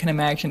murder you can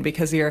imagine,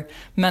 because your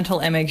mental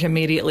image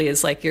immediately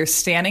is like you're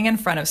standing in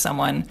front of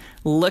someone,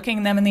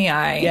 looking them in the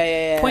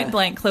eye, point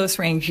blank, close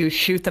range, you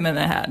shoot them in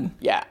the head.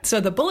 Yeah. So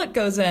the bullet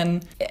goes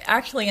in,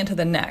 actually into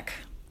the neck.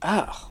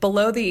 Oh.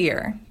 Below the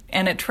ear.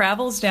 And it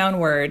travels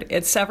downward.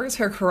 It severs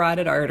her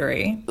carotid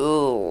artery.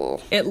 Ooh.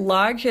 It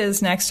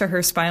lodges next to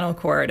her spinal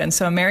cord. And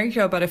so Mary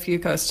Jo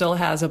Buttafuoco still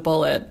has a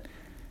bullet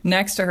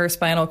next to her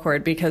spinal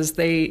cord because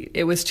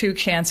it was too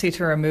chancy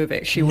to remove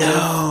it. She would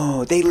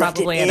have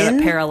probably ended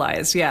up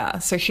paralyzed. Yeah.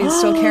 So she's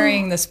still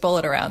carrying this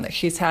bullet around that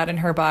she's had in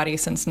her body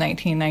since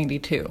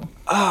 1992.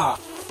 Oh,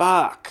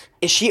 fuck.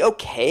 Is she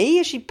okay?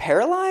 Is she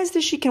paralyzed?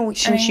 Can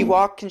she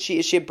walk? Is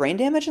she have brain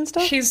damage and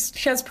stuff? She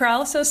has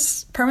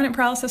paralysis, permanent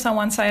paralysis on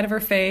one side of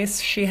her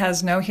face. She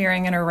has no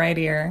hearing in her right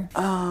ear.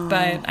 Oh.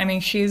 But I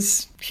mean,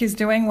 she's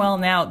doing well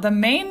now. The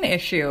main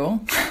issue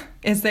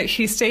is that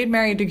she stayed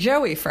married to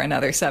Joey for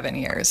another 7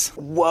 years.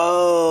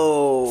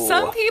 Whoa.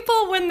 Some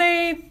people, when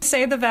they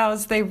say the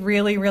vows, they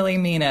really, really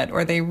mean it,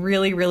 or they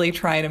really, really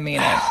try to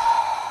mean it,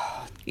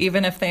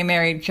 even if they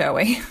married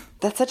Joey.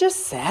 That's such a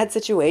sad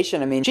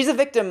situation. I mean, she's a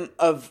victim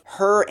of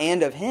her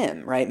and of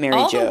him, right, Mary Jo?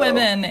 All the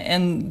women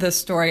in this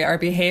story are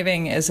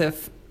behaving as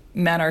if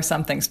men are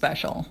something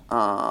special.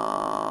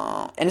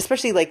 And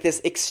especially like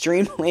this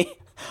extremely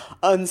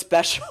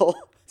unspecial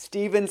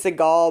Steven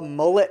Seagal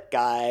mullet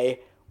guy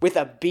with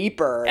a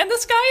beeper. And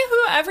this guy who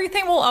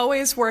everything will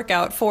always work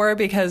out for,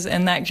 because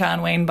in that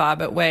John Wayne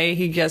Bobbitt way,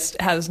 he just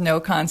has no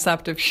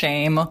concept of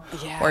shame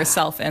or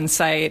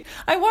self-insight.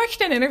 I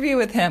watched an interview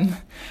with him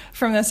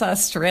from this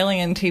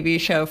Australian TV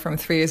show from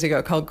 3 years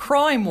ago called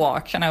Crime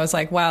Walk, and I was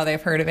like, wow,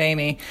 they've heard of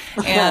Amy.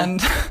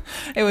 And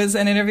it was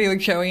an interview with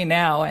Joey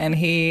Now, and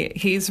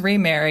he's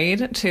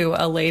remarried to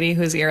a lady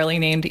who's eerily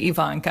named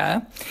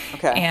Ivanka.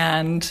 Okay.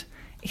 And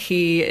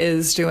he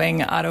is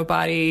doing auto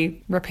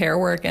body repair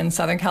work in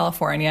Southern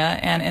California.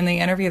 And in the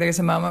interview, there's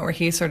a moment where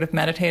he sort of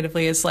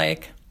meditatively is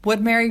like,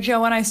 would Mary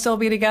Jo and I still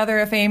be together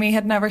if Amy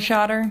had never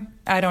shot her?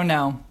 I don't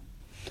know.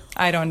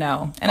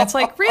 And it's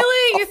like,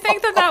 really? You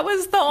think that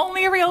was the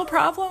only real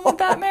problem with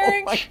that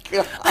marriage? Oh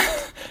my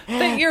God.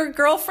 That your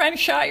girlfriend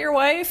shot your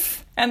wife?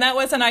 And that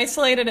was an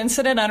isolated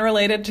incident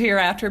unrelated to your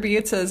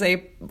attributes as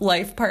a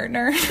life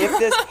partner? If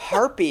this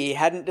harpy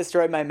hadn't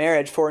destroyed my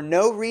marriage for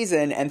no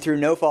reason and through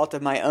no fault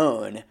of my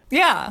own.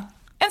 Yeah.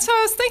 And so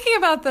I was thinking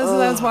about this as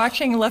I was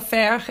watching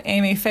L'Affaire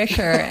Amy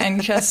Fisher,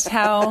 and just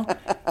how,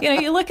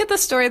 you look at the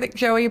story that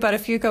Joey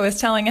Buttafuoco is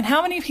telling, and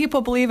how many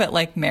people believe it?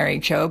 Like Mary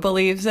Jo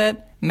believes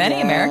it.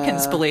 Many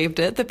Americans believed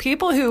it. The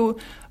people who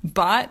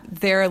bought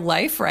their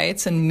life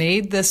rights and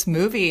made this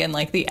movie, and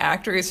like the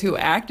actors who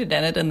acted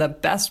in it and the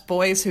best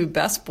boys who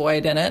best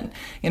boyed in it,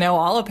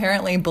 all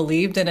apparently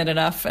believed in it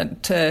enough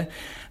to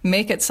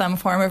make it some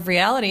form of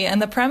reality.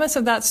 And the premise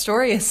of that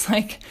story is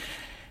like,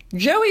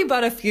 Joey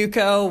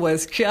Buttafuoco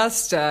was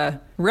just a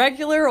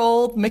regular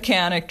old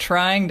mechanic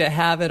trying to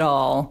have it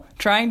all,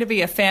 trying to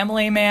be a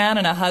family man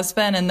and a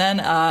husband, and then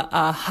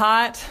a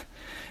hot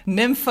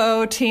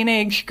nympho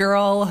teenage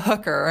girl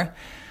hooker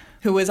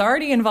who was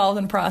already involved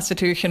in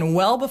prostitution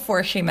well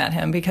before she met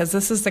him, because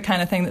this is the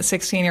kind of thing that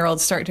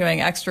 16-year-olds start doing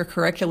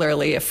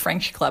extracurricularly if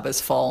French Club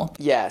is full.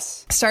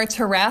 Yes. Starts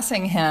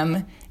harassing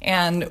him,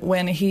 and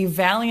when he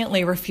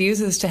valiantly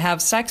refuses to have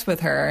sex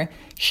with her,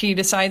 she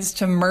decides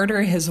to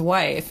murder his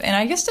wife. And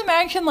I just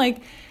imagine,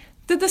 like,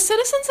 did the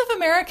citizens of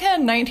America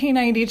in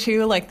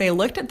 1992, like, they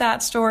looked at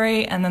that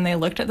story, and then they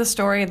looked at the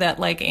story that,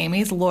 like,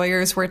 Amy's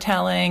lawyers were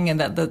telling, and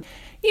that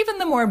even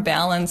the more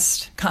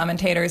balanced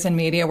commentators and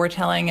media were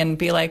telling, and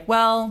be like,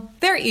 well,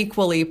 they're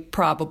equally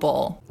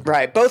probable.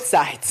 Right, both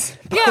sides.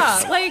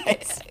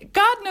 Like,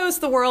 God knows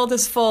the world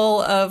is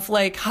full of,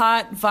 like,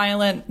 hot,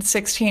 violent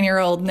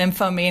 16-year-old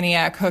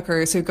nymphomaniac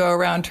hookers who go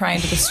around trying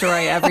to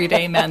destroy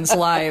everyday men's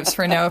lives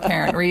for no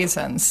apparent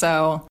reason.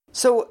 So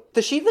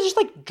does she just,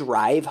 like,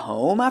 drive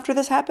home after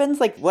this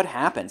happens? Like, what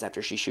happens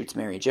after she shoots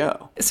Mary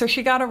Jo? So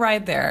she got a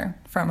ride there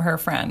from her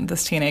friend,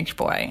 this teenage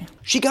boy.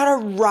 She got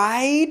a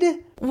ride?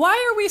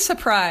 Why are we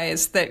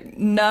surprised that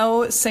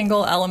no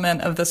single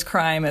element of this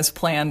crime is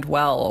planned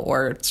well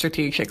or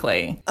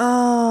strategically?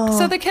 Oh.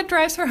 So the kid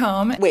drives her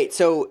home. Wait,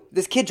 so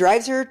this kid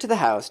drives her to the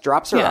house,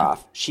 drops her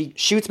off. She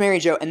shoots Mary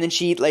Jo, and then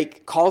she,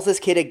 like, calls this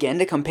kid again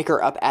to come pick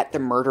her up at the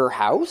murder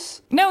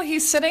house? No,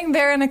 he's sitting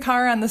there in a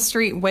car on the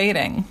street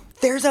waiting.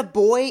 There's a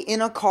boy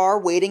in a car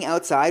waiting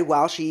outside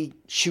while she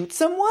shoots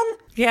someone?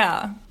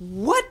 Yeah.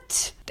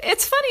 What?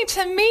 It's funny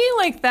to me,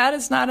 like, that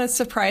is not a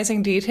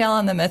surprising detail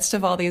in the midst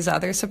of all these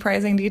other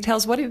surprising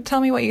details.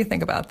 Tell me what you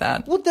think about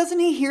that. Well, doesn't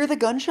he hear the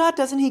gunshot?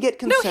 Doesn't he get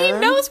concerned? No, he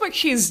knows what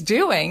she's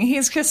doing.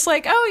 He's just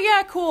like, oh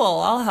yeah, cool,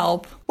 I'll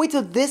help. Wait,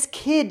 so this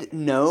kid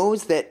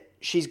knows that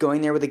she's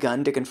going there with a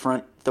gun to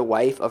confront the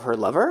wife of her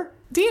lover?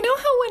 Do you know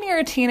how when you're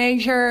a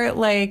teenager,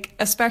 like,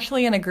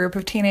 especially in a group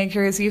of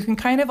teenagers, you can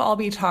kind of all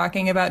be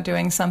talking about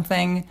doing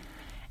something,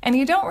 and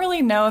you don't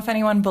really know if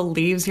anyone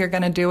believes you're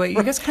going to do it.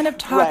 You just kind of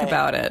talk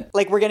about it.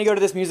 Like, we're going to go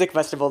to this music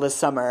festival this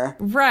summer.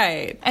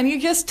 Right. And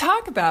you just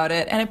talk about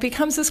it, and it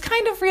becomes this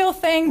kind of real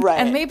thing. Right.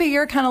 And maybe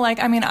you're kind of like,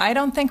 I mean, I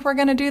don't think we're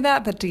going to do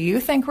that, but do you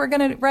think we're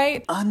going to,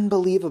 right?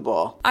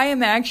 Unbelievable. I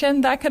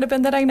imagine that could have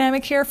been the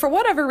dynamic here. For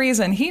whatever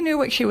reason, he knew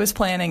what she was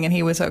planning, and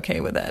he was okay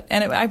with it.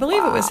 And I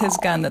believe it was his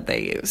gun that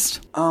they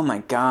used. Oh, my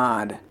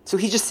God. So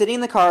he's just sitting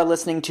in the car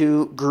listening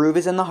to Groove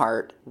is in the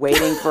Heart,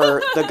 waiting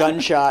for the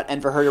gunshot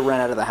and for her to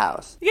run out of the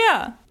house.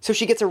 Yeah. So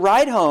she gets a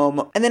ride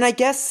home, and then I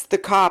guess the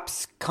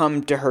cops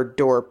come to her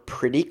door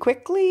pretty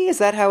quickly? Is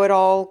that how it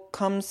all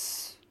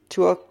comes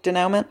to a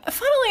denouement?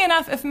 Funnily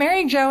enough, if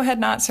Mary Jo had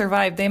not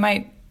survived, they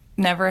might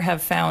never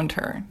have found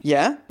her.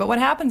 Yeah? But what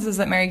happens is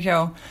that Mary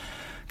Jo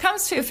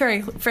comes to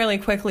fairly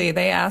quickly.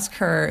 They ask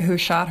her who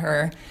shot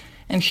her,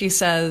 and she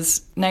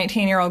says,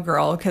 19-year-old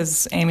girl,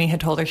 because Amy had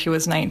told her she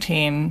was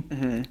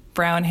 19,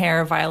 brown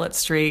hair, violet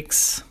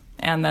streaks,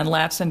 and then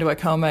lapsed into a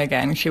coma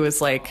again. She was,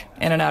 like,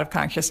 in and out of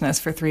consciousness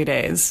for 3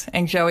 days.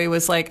 And Joey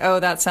was like, oh,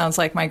 that sounds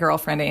like my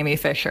girlfriend, Amy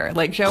Fisher.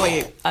 Like,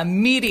 Joey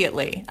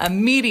immediately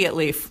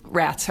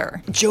rats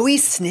her. Joey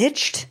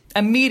snitched?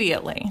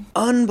 Immediately.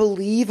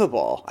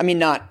 Unbelievable. I mean,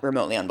 not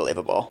remotely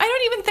unbelievable. I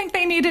don't even think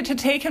they needed to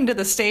take him to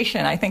the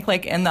station. I think,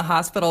 like, in the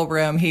hospital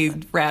room, he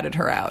ratted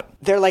her out.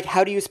 They're like,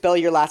 how do you spell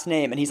your last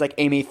name? And he's like,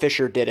 Amy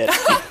Fisher did it.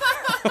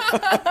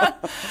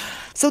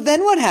 So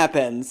then what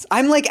happens?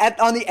 I'm, like,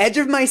 on the edge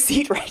of my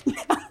seat right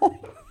now.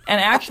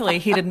 And actually,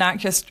 he did not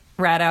just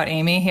rat out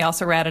Amy. He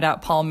also ratted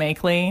out Paul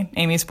Makeley,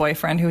 Amy's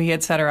boyfriend, who he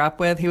had set her up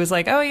with. He was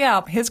like, oh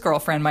yeah, his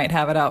girlfriend might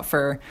have it out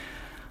for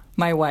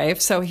my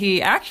wife. So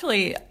he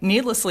actually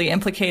needlessly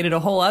implicated a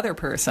whole other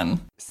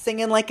person.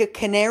 Singing like a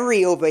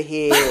canary over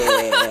here.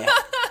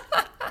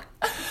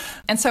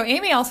 And so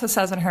Amy also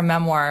says in her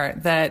memoir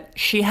that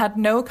she had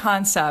no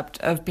concept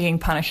of being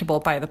punishable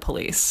by the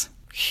police.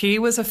 She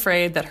was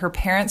afraid that her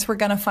parents were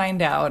going to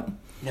find out.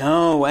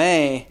 No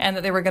way. And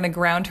that they were going to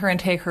ground her and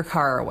take her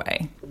car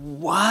away.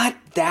 What?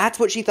 That's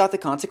what she thought the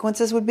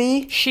consequences would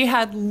be? She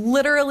had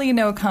literally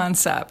no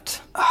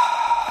concept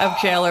of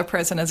jail or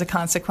prison as a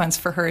consequence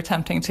for her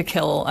attempting to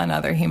kill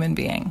another human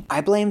being.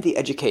 I blame the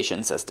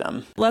education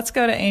system. Let's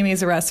go to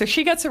Amy's arrest. So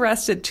she gets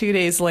arrested 2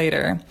 days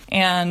later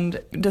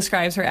and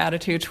describes her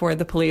attitude toward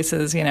the police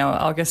as,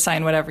 I'll just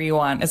sign whatever you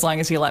want as long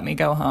as you let me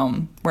go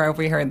home. Where have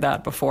we heard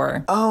that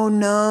before? Oh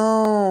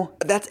no.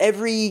 That's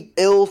every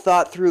ill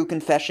thought through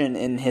confession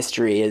in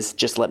history is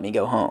just let me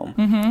go home.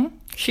 Mm-hmm.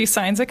 She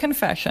signs a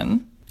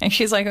confession. And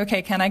she's like,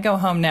 okay, can I go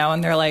home now?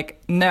 And they're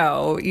like,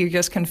 no, you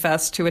just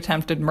confessed to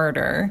attempted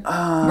murder.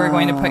 We're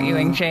going to put you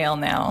in jail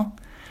now.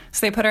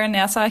 So they put her in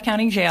Nassau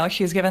County Jail.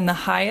 She's given the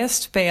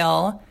highest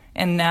bail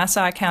in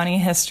Nassau County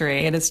history.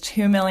 It is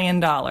 $2 million.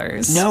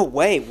 No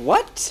way.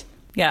 What?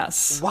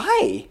 Yes.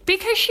 Why?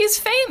 Because she's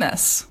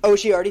famous. Oh,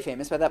 is she already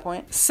famous by that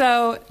point?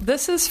 So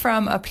this is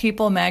from a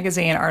People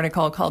magazine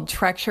article called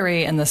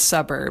Treachery in the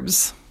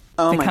Suburbs.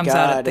 Oh, my God. It comes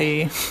out at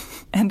the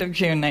end of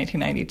June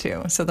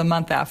 1992, so the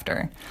month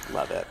after.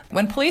 Love it.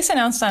 When police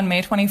announced on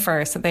May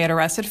 21st that they had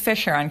arrested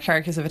Fisher on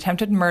charges of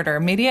attempted murder,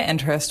 media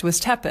interest was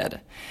tepid.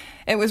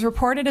 It was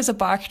reported as a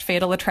botched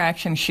Fatal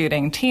Attraction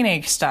shooting,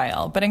 teenage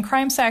style, but in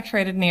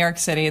crime-saturated New York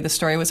City, the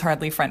story was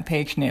hardly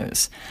front-page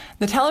news.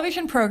 The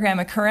television program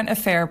A Current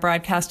Affair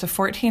broadcast a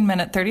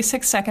 14-minute,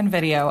 36-second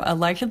video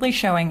allegedly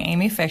showing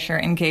Amy Fisher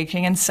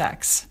engaging in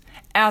sex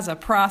as a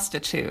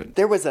prostitute.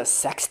 There was a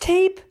sex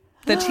tape?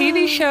 The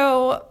TV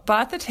show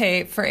bought the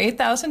tape for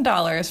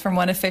 $8,000 from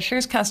one of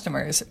Fisher's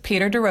customers,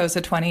 Peter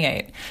DeRosa,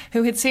 28,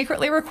 who had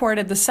secretly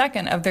recorded the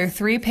second of their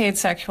 3 paid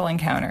sexual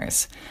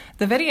encounters.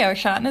 The video,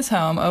 shot in his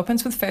home,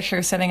 opens with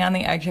Fisher sitting on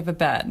the edge of a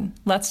bed.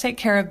 Let's take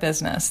care of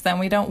business, then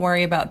we don't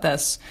worry about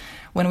this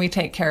when we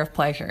take care of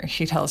pleasure,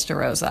 she tells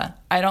DeRosa.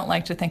 I don't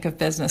like to think of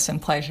business and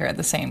pleasure at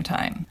the same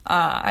time.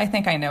 I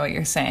think I know what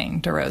you're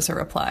saying, DeRosa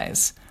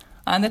replies.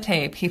 On the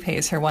tape, he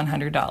pays her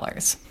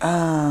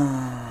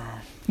 $100.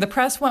 The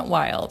press went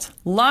wild.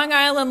 Long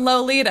Island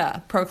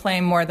Lolita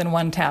proclaimed more than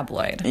one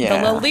tabloid.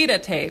 Yeah. The Lolita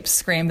tapes,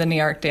 screamed the New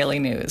York Daily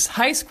News.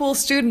 High school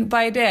student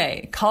by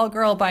day, call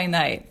girl by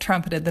night,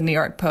 trumpeted the New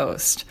York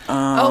Post.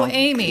 Oh,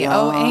 Amy,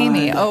 God. oh,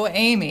 Amy, oh,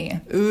 Amy,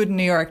 oohed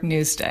New York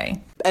Newsday.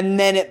 And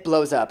then it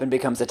blows up and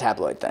becomes a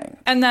tabloid thing.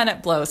 And then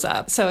it blows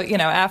up. So,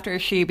 after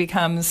she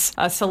becomes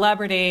a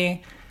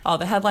celebrity, all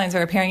the headlines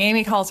are appearing.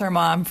 Amy calls her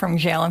mom from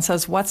jail and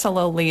says, what's a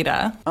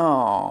Lolita?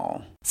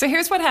 Oh. So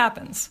here's what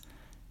happens.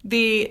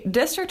 The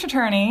district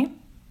attorney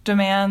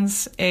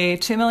demands a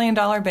 $2 million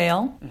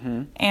bail.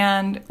 Mm-hmm.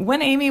 And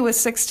when Amy was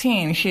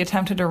 16, she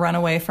attempted to run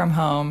away from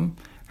home.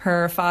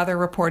 Her father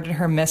reported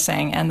her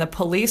missing, and the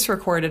police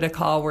recorded a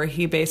call where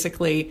he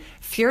basically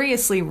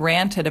furiously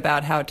ranted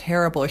about how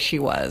terrible she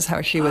was, how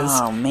she was,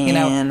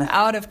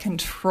 out of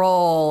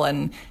control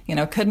and,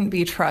 couldn't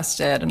be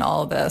trusted and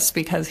all of this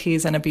because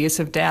he's an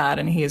abusive dad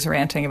and he's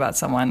ranting about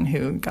someone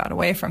who got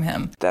away from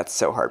him. That's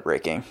so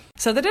heartbreaking.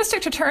 So the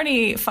district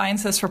attorney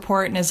finds this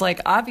report and is like,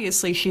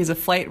 obviously she's a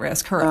flight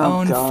risk. Her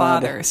own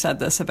father said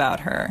this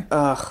about her.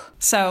 Ugh.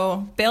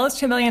 So bail is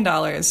 $2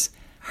 million.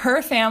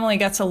 Her family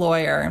gets a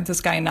lawyer, this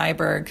guy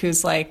Nyberg,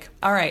 who's like,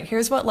 all right,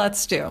 here's what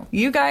let's do.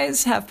 You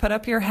guys have put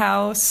up your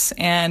house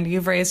and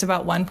you've raised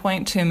about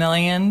 $1.2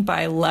 million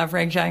by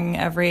leveraging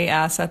every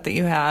asset that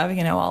you have,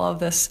 all of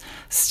this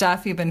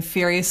stuff you've been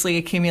furiously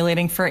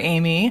accumulating for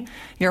Amy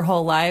your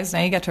whole lives.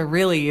 Now you get to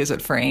really use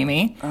it for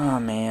Amy. Oh,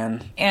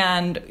 man.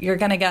 And you're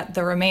going to get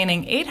the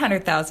remaining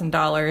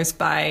 $800,000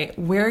 by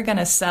we're going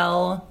to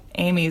sell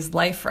Amy's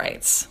life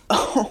rights.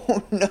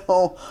 Oh,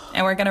 no.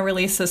 And we're going to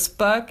release this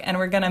book, and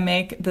we're going to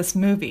make this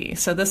movie.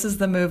 So this is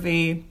the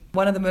movie.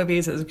 One of the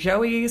movies is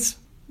Joey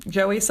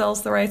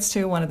sells the rights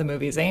to. One of the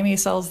movies Amy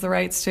sells the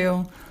rights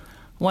to.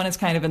 One is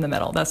kind of in the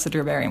middle. That's the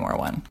Drew Barrymore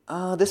one.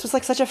 Oh, this was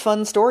like such a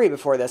fun story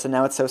before this, and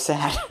now it's so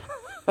sad.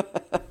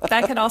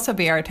 That could also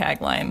be our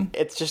tagline.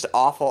 It's just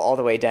awful all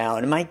the way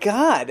down. My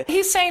God.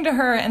 He's saying to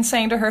her and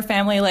saying to her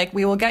family, like,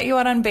 we will get you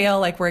out on bail.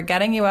 Like, we're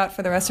getting you out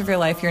for the rest of your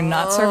life. You're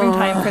not serving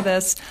time for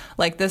this.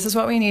 Like, this is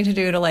what we need to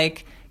do to,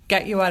 like,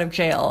 get you out of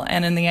jail.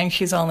 And in the end,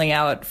 she's only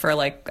out for,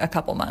 like, a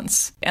couple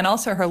months. And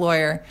also her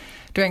lawyer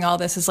during all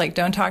this is like,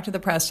 don't talk to the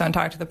press, don't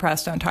talk to the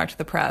press, don't talk to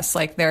the press.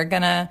 Like, they're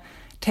going to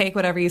take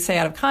whatever you say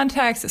out of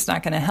context. It's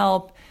not going to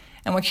help.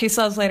 And what she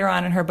says later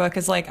on in her book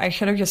is like, I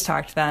should have just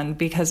talked then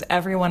because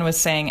everyone was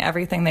saying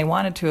everything they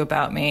wanted to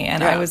about me.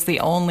 And I was the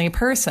only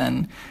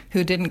person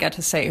who didn't get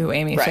to say who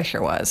Amy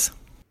Fisher was.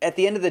 At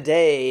the end of the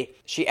day,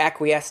 she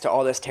acquiesced to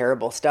all this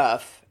terrible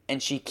stuff.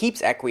 and she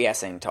keeps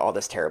acquiescing to all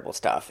this terrible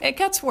stuff. It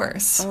gets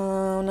worse.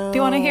 Oh, no. Do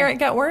you want to hear it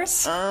get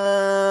worse?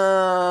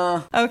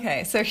 Uh...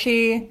 Okay, so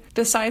she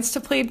decides to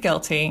plead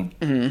guilty.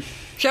 Mm-hmm.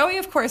 Joey,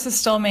 of course, is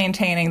still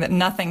maintaining that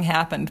nothing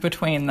happened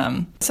between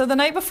them. So the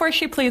night before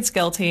she pleads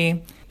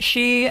guilty,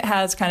 she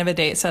has kind of a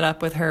date set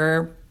up with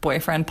her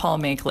boyfriend, Paul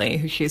Makeley,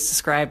 who she's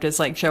described as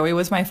like, Joey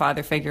was my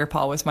father figure,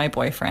 Paul was my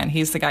boyfriend.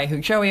 He's the guy who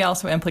Joey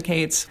also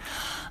implicates.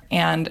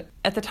 And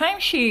at the time,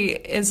 she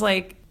is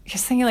like,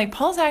 just thinking like,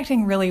 Paul's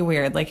acting really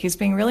weird. Like, he's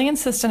being really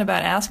insistent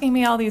about asking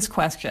me all these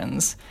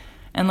questions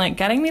and like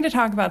getting me to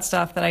talk about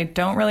stuff that I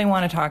don't really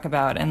want to talk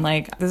about. And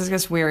like, this is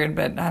just weird,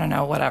 but I don't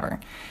know, whatever.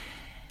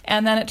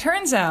 And then it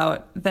turns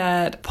out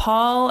that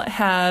Paul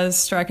has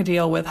struck a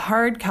deal with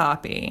Hard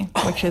Copy,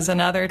 which is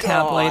another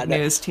tabloid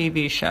news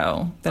TV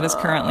show that is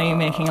currently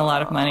making a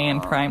lot of money in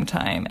prime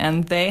time.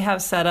 And they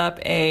have set up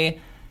a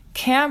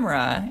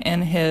camera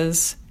in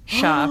his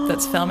shop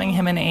that's filming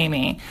him and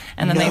Amy.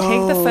 And then they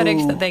take the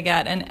footage that they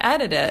get and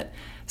edit it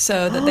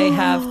so that they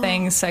have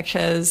things such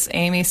as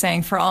Amy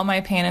saying, for all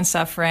my pain and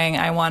suffering,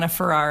 I want a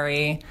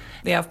Ferrari.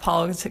 They have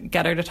Paul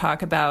get her to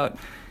talk about,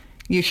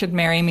 you should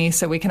marry me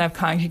so we can have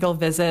conjugal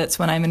visits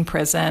when I'm in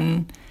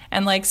prison.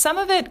 And like, some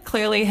of it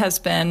clearly has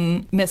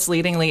been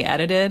misleadingly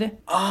edited.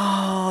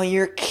 Oh,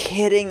 you're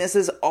kidding. This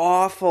is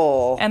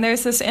awful. And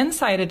there's this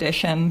Inside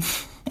Edition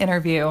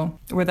interview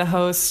where the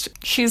host,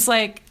 she's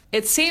like,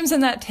 it seems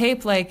in that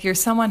tape like you're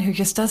someone who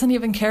just doesn't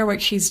even care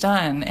what she's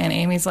done. And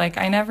Amy's like,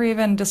 I never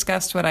even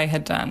discussed what I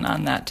had done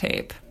on that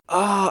tape.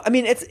 I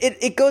mean,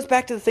 it goes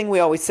back to the thing we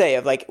always say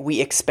of like,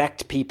 we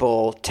expect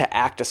people to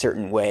act a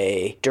certain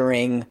way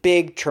during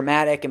big,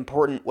 traumatic,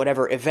 important,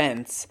 whatever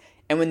events.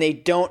 And when they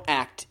don't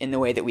act in the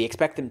way that we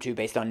expect them to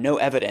based on no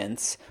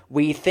evidence,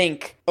 we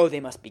think, oh, they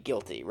must be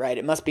guilty, right?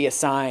 It must be a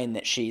sign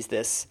that she's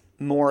this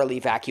morally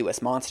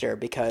vacuous monster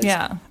because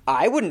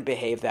I wouldn't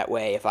behave that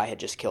way if I had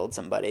just killed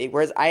somebody.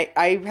 Whereas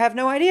I have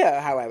no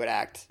idea how I would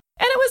act.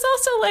 And it was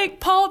also like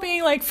Paul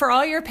being like, for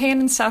all your pain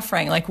and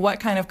suffering, like,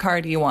 what kind of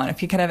car do you want?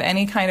 If you could have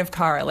any kind of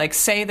car, like,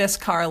 say this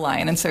car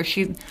line. And so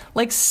she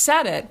like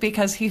said it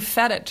because he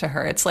fed it to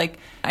her. It's like,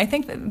 I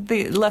think that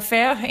the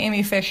L'Affaire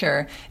Amy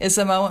Fisher is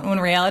the moment when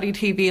reality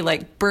TV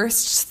like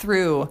bursts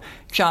through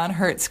John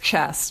Hurt's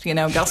chest, you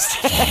know, goes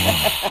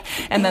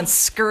and then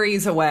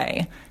scurries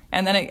away.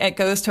 And then it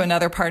goes to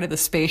another part of the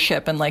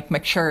spaceship and like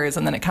matures,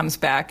 and then it comes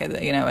back,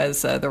 you know,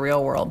 as the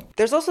real world.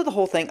 There's also the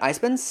whole thing. I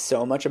spend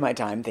so much of my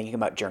time thinking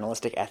about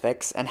journalistic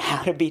ethics and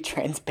how to be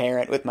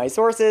transparent with my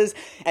sources.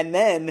 And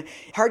then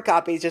Hard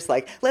Copy is just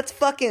like, let's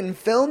fucking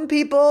film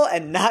people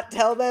and not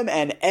tell them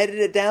and edit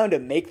it down to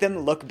make them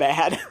look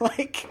bad.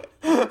 Like,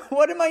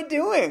 what am I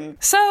doing?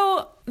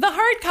 So the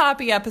Hard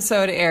Copy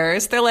episode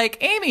airs. They're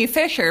like, Amy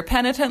Fisher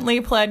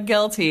penitently pled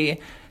guilty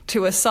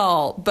to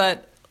assault,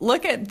 but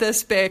look at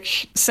this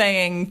bitch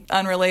saying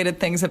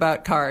unrelated things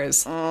about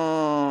cars.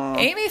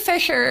 Amy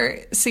Fisher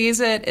sees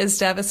it, is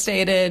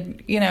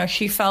devastated. You know,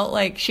 she felt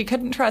like she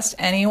couldn't trust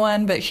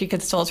anyone, but she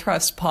could still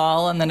trust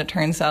Paul. And then it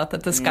turns out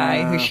that this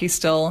guy who she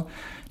still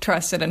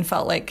trusted and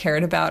felt like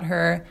cared about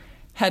her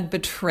had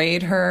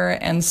betrayed her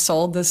and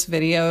sold this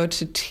video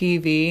to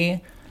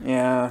TV.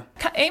 Yeah.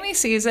 Amy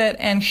sees it,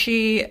 and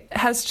she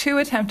has 2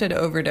 attempted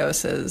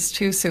overdoses,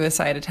 2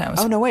 suicide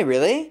attempts. Oh, no way,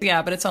 really?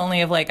 Yeah, but it's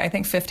only of like, I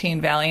think 15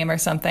 Valium or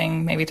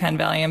something, maybe 10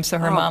 Valium. So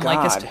her mom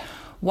like just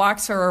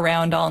walks her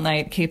around all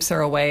night, keeps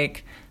her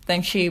awake.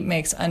 Then she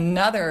makes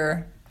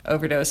another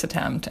overdose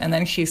attempt, and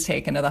then she's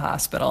taken to the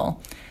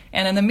hospital.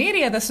 And in the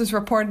media, this is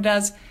reported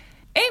as,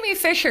 Amy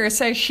Fisher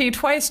says she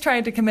twice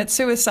tried to commit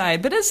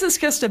suicide, but is this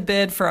just a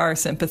bid for our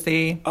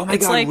sympathy? Oh my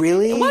God, like,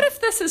 really? What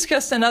if this is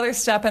just another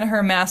step in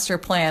her master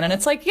plan? And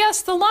it's like,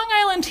 yes, the Long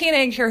Island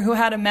teenager who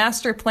had a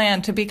master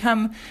plan to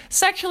become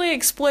sexually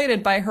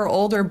exploited by her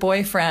older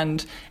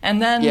boyfriend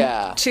and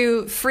then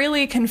to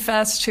freely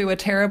confess to a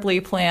terribly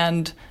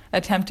planned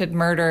attempted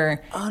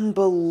murder.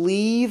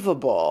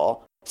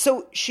 Unbelievable.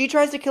 So she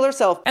tries to kill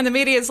herself. And the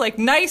media is like,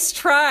 nice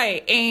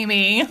try,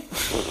 Amy.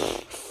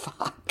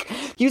 Fuck.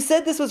 You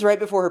said this was right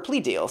before her plea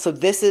deal, so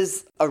this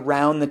is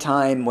around the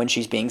time when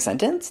she's being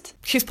sentenced?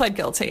 She's pled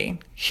guilty.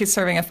 She's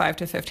serving a 5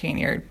 to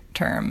 15-year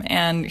term,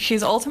 and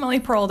she's ultimately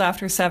paroled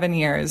after 7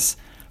 years,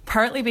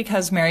 partly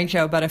because Mary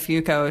Jo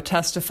Buttafuoco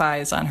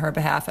testifies on her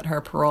behalf at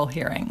her parole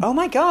hearing. Oh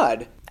my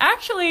God.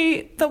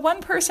 Actually, the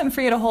one person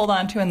for you to hold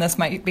on to in this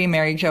might be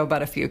Mary Jo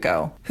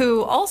Buttafuoco,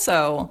 who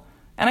also,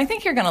 and I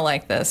think you're going to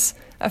like this,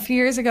 a few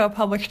years ago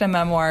published a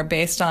memoir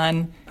based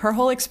on her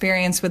whole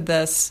experience with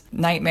this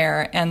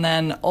nightmare and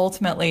then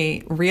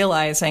ultimately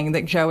realizing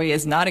that Joey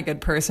is not a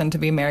good person to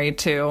be married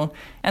to.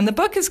 And the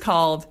book is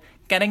called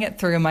Getting It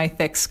Through My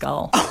Thick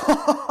Skull.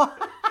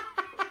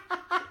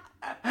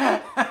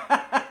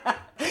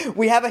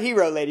 We have a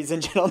hero, ladies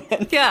and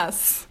gentlemen.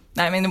 Yes.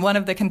 I mean, one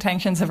of the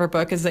contentions of her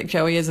book is that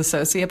Joey is a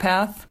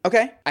sociopath.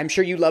 Okay. I'm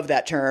sure you love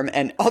that term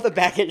and all the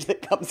baggage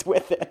that comes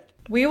with it.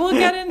 We will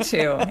get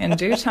into, in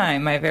due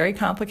time, my very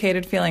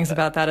complicated feelings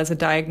about that as a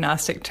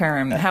diagnostic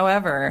term.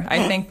 However,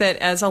 I think that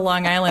as a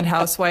Long Island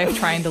housewife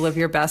trying to live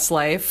your best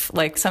life,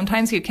 like,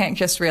 sometimes you can't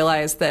just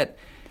realize that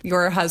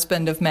your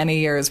husband of many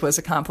years was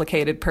a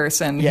complicated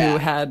person who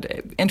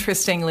had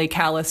interestingly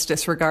callous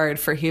disregard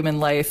for human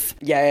life.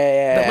 But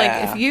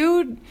like, if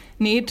you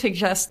need to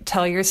just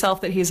tell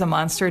yourself that he's a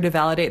monster to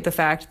validate the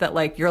fact that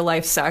like your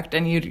life sucked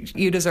and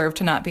you deserve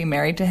to not be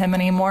married to him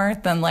anymore,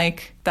 then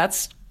like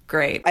that's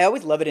great. I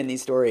always love it in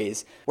these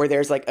stories where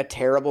there's like a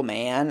terrible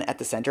man at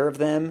the center of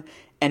them,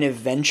 and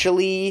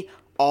eventually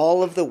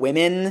all of the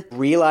women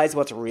realize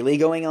what's really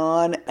going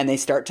on and they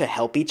start to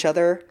help each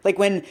other. Like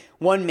when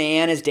one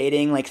man is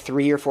dating like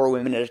 3 or 4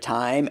 women at a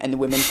time and the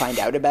women find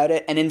out about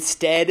it, and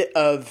instead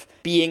of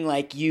being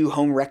like, you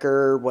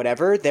homewrecker,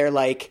 whatever, they're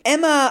like,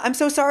 Emma, I'm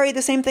so sorry,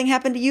 the same thing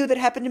happened to you that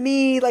happened to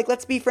me, like,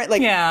 let's be friends.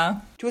 Like,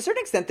 to a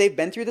certain extent, they've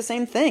been through the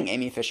same thing,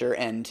 Amy Fisher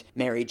and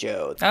Mary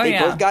Jo. They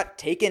both got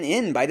taken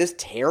in by this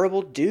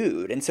terrible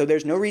dude, and so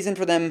there's no reason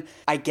for them,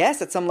 I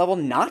guess, at some level,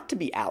 not to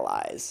be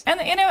allies.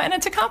 And, you know, and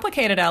it's a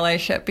complicated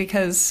allyship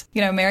because,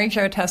 you know, Mary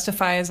Jo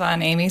testifies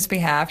on Amy's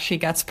behalf. She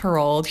gets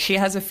paroled. She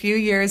has a few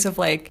years of,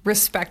 like,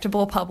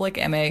 respectable public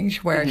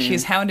image where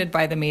she's hounded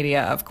by the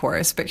media, of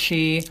course, but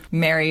she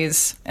marries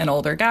an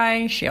older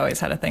guy. She always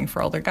had a thing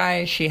for older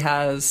guys. She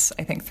has,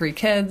 I think, 3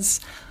 kids.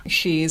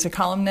 She's a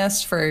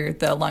columnist for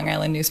the Long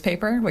Island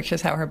newspaper, which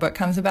is how her book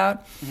comes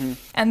about.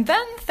 And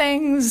then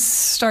things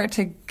start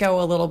to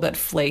go a little bit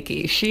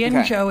flaky. She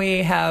and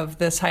Joey have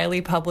this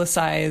highly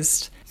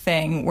publicized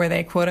thing where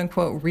they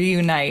quote-unquote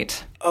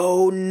reunite.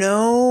 Oh,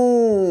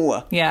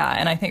 no. Yeah,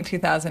 and I think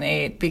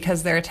 2008,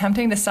 because they're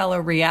attempting to sell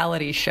a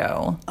reality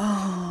show.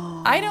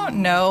 Oh. I don't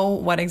know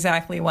what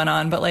exactly went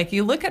on, but, like,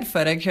 you look at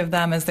footage of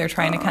them as they're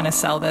trying to kind of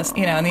sell this,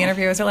 you know, and the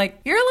interviewers are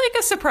like, you're, like,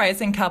 a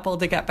surprising couple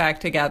to get back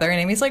together. And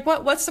Amy's like,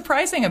 what's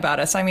surprising about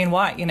us? I mean,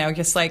 what? You know,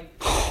 just, like,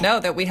 no,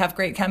 that we have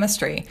great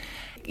chemistry.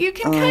 You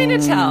can kind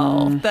of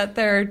tell that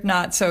they're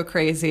not so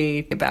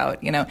crazy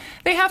about, you know,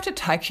 they have to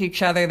touch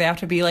each other. They have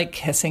to be, like,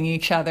 kissing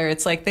each other.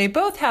 It's like they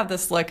both have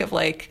this look of,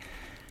 like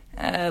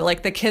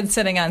the kid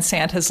sitting on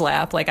Santa's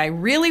lap. Like, I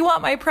really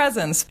want my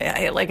presents.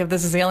 Like, if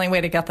this is the only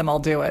way to get them, I'll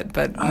do it.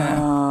 But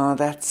oh,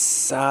 that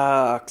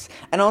sucks.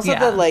 And also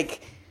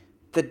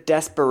the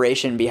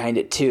desperation behind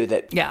it, too,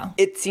 that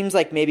it seems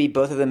like maybe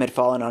both of them had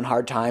fallen on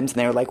hard times, and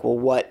they were like, well,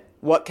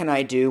 what can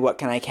I do? What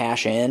can I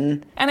cash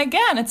in? And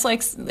again, it's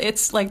like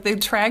the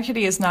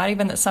tragedy is not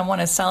even that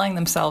someone is selling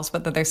themselves,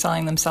 but that they're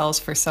selling themselves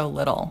for so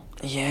little.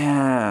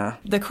 Yeah.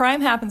 The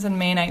crime happens in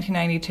May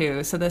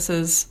 1992, so this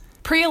is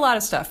pre a lot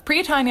of stuff.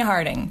 Pre-Tanya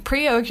Harding,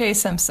 pre-O.J.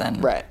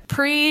 Simpson. Right.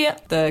 Pre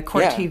the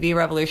court TV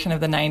revolution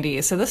of the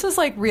 90s. So this is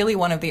like really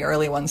one of the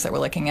early ones that we're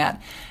looking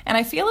at. And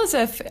I feel as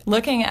if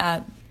looking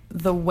at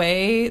the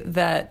way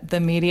that the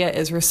media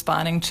is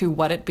responding to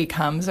what it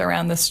becomes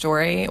around the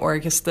story, or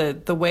just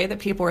the way that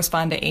people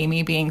respond to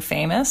Amy being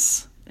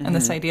famous, and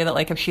this idea that,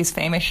 like, if she's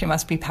famous, she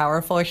must be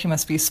powerful, or she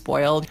must be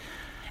spoiled.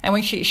 And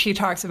when she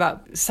talks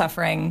about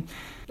suffering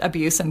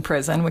abuse in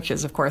prison, which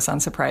is, of course,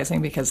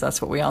 unsurprising because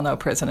that's what we all know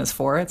prison is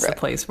for. It's the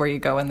place where you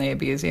go and they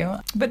abuse you.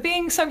 But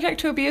being subject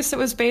to abuse that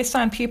was based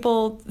on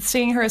people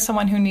seeing her as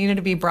someone who needed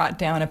to be brought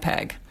down a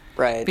peg.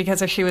 Right.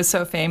 Because if she was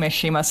so famous,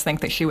 she must think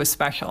that she was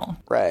special.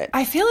 Right.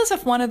 I feel as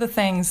if one of the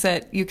things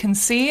that you can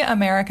see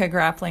America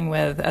grappling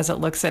with as it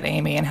looks at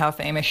Amy and how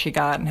famous she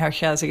got and how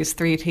she has these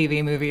 3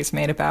 TV movies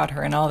made about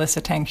her and all this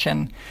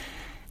attention,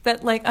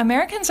 that, like,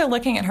 Americans are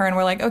looking at her and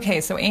we're like,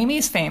 okay, so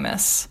Amy's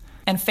famous,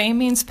 and fame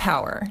means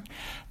power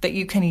that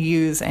you can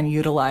use and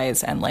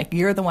utilize, and, like,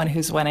 you're the one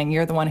who's winning,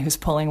 you're the one who's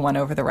pulling one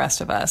over the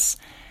rest of us.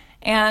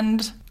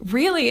 And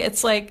really,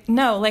 it's like,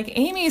 no, like,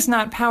 Amy's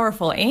not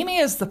powerful. Amy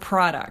is the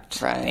product.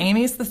 Right.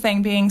 Amy's the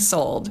thing being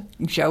sold.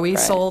 Joey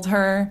sold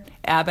her.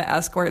 ABBA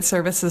Escort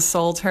Services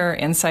sold her.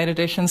 Inside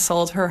Edition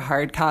sold her.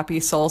 Hard Copy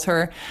sold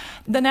her.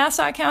 The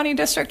Nassau County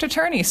District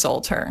Attorney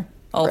sold her,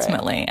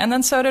 ultimately. Right. And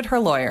then so did her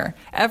lawyer.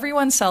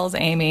 Everyone sells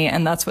Amy,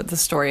 and that's what the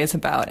story is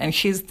about. And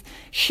she's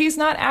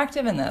not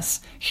active in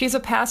this. She's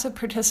a passive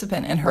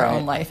participant in her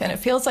own life. And it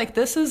feels like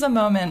this is a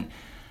moment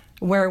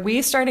where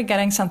we started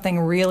getting something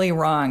really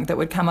wrong that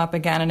would come up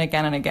again and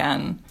again and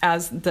again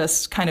as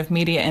this kind of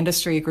media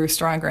industry grew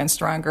stronger and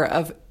stronger,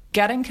 of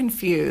getting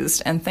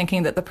confused and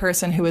thinking that the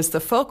person who is the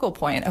focal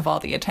point of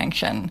all the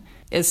attention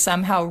is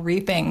somehow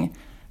reaping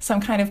some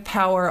kind of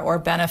power or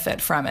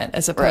benefit from it,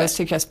 as opposed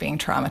to just being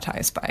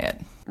traumatized by it.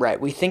 Right.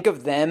 We think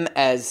of them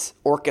as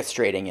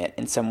orchestrating it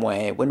in some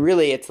way, when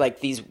really it's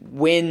like these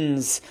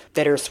winds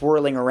that are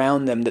swirling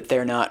around them that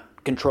they're not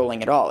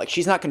controlling at all. Like,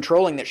 she's not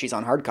controlling that she's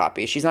on Hard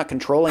Copy. She's not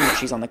controlling that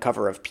she's on the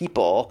cover of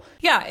People.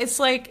 Yeah, it's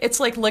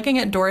like looking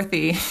at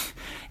Dorothy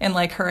in,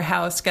 like, her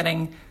house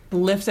getting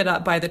lifted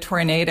up by the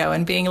tornado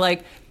and being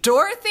like,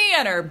 Dorothy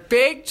and her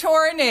big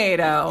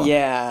tornado.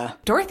 Yeah.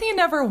 Dorothy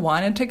never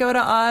wanted to go to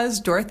Oz.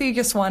 Dorothy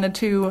just wanted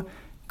to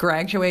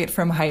graduate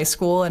from high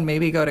school and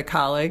maybe go to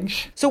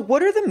college. So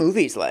what are the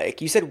movies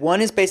like? You said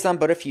one is based on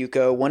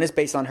Buttafuoco, one is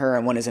based on her,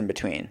 and one is in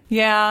between.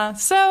 Yeah.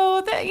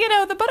 So,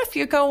 the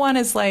Buttafuoco one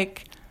is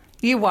like,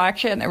 you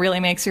watch it and it really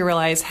makes you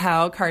realize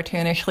how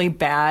cartoonishly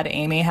bad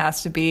Amy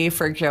has to be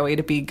for Joey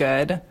to be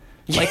good.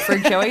 Like, for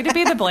Joey to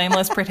be the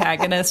blameless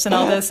protagonist in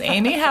all this,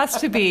 Amy has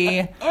to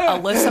be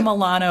Alyssa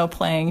Milano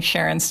playing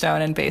Sharon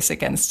Stone in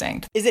Basic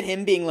Instinct. Is it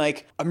him being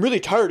like, I'm really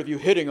tired of you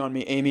hitting on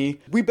me, Amy.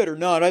 We better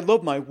not. I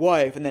love my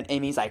wife. And then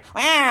Amy's like,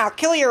 wow,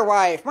 kill your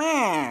wife.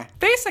 Wah.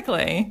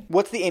 Basically.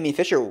 What's the Amy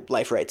Fisher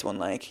life rights one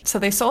like? So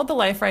they sold the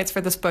life rights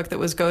for this book that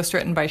was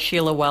ghostwritten by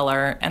Sheila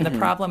Weller. And the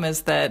problem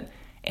is that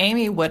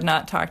Amy would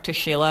not talk to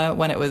Sheila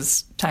when it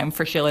was time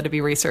for Sheila to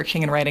be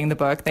researching and writing the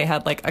book. They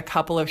had like a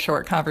couple of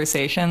short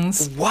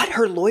conversations. What?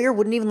 Her lawyer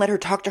wouldn't even let her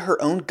talk to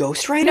her own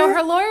ghostwriter? No,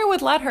 her lawyer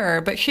would let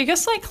her, but she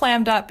just like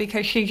clammed up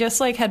because she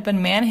just like had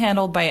been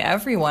manhandled by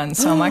everyone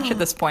so much at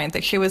this point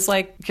that she was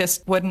like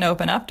just wouldn't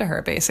open up to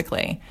her,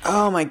 basically.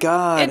 Oh my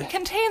God. It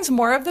contains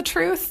more of the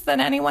truth than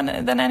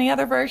any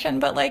other version,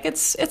 but like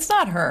it's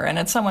not her, and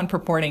it's someone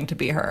purporting to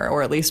be her,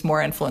 or at least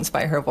more influenced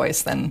by her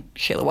voice than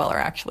Sheila Weller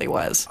actually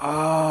was.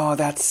 Oh,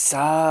 that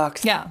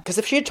sucks. Yeah. Because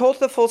if she had told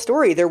the full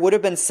story, there would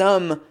have been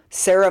some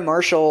Sarah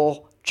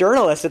Marshall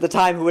journalist at the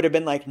time who would have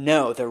been like,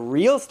 no, the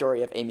real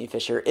story of Amy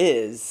Fisher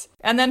is...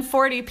 And then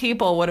 40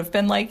 people would have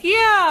been like,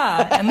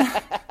 yeah.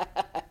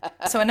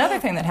 And so another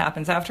thing that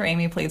happens after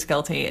Amy pleads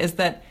guilty is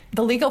that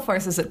the legal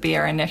forces at B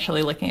are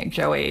initially looking at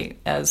Joey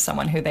as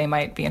someone who they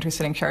might be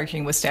interested in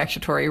charging with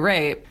statutory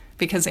rape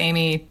because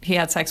he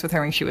had sex with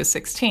her when she was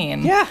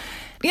 16. Yeah.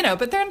 You know,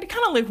 but they're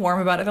kind of lukewarm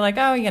about it. They're like,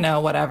 oh, you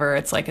know, whatever.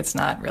 It's like, it's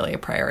not really a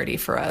priority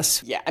for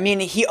us. Yeah, I mean,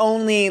 he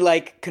only,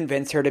 like,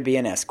 convinced her to be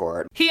an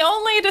escort. He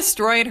only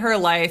destroyed her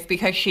life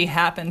because she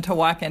happened to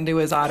walk into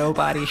his auto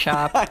body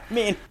shop. I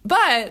mean...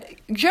 But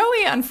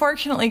Joey,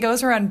 unfortunately,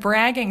 goes around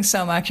bragging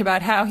so much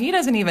about how he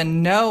doesn't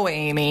even know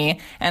Amy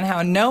and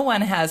how no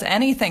one has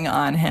anything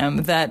on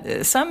him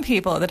that some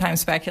people at the time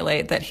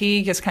speculate that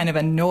he just kind of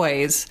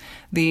annoys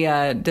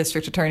the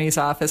district attorney's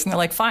office. And they're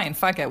like, fine,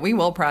 fuck it. We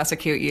will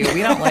prosecute you.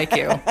 We don't like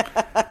you.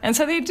 And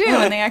so they do,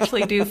 and they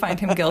actually do find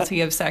him guilty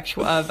of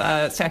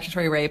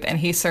statutory rape, and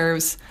he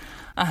serves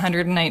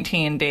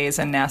 119 days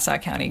in Nassau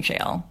County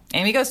Jail.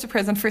 Amy goes to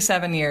prison for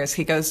 7 years.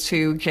 He goes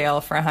to jail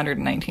for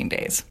 119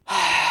 days.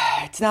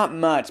 It's not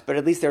much, but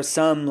at least there's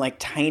some, like,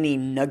 tiny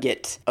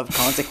nugget of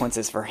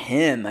consequences for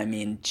him. I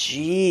mean,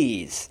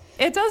 jeez.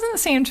 It doesn't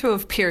seem to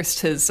have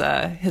pierced his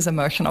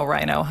emotional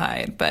rhino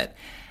hide, but...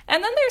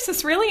 And then there's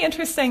this really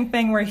interesting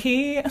thing where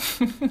he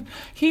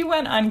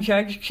went on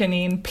Judge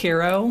Jeanine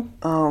Pirro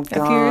a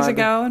few years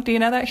ago. Do you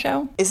know that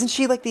show? Isn't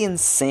she like the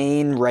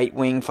insane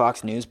right-wing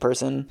Fox News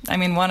person? I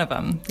mean, one of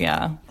them,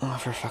 yeah. Oh,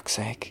 for fuck's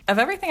sake. Of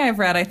everything I've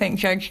read, I think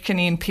Judge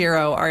Jeanine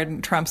Pirro,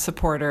 ardent Trump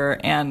supporter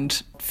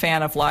and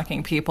fan of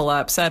locking people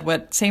up, said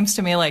what seems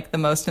to me like the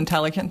most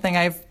intelligent thing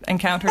I've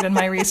encountered in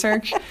my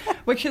research,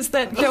 which is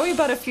that Joey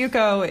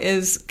Buttafuoco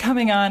is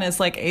coming on as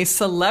like a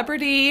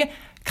celebrity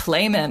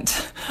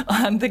claimant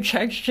on the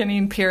Judge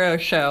Jeanine Pirro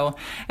show,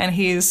 and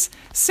he's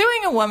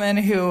suing a woman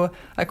who,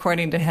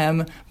 according to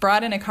him,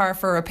 brought in a car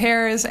for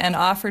repairs and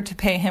offered to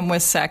pay him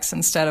with sex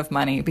instead of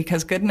money,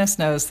 because goodness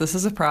knows this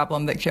is a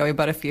problem that Joey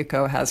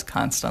Buttafuoco has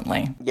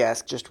constantly.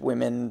 Yes, just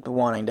women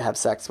wanting to have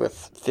sex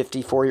with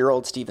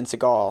 54-year-old Steven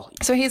Seagal.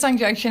 So he's on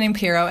Judge Jeanine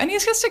Pirro, and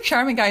he's just a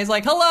charming guy. He's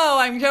like, hello,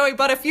 I'm Joey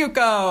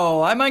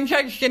Buttafuoco. I'm on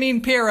Judge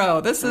Jeanine Pirro.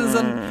 This is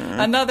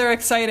another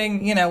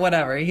exciting, you know,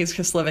 whatever. He's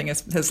just living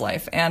his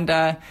life. And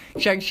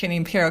Judge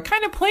Jeanine Pirro,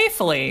 kind of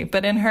playfully,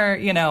 but in her,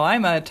 you know,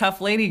 I'm a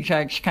tough lady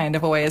judge kind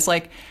of a way, is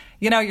like,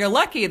 you know, you're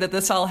lucky that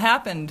this all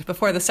happened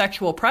before the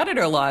sexual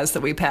predator laws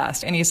that we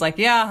passed. And he's like,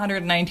 yeah,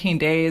 119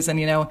 days. And,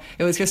 you know,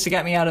 it was just to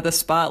get me out of the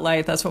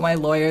spotlight. That's what my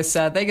lawyers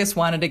said. They just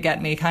wanted to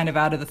get me kind of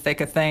out of the thick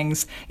of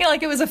things. You know,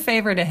 like it was a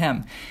favor to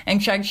him. And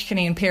Judge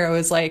Jeanine Pirro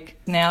is like,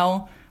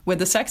 now... with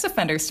the sex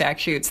offender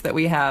statutes that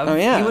we have,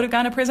 he would have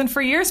gone to prison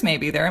for years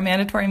maybe. There are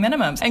mandatory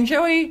minimums. And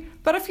Joey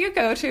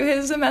Buttafuoco, to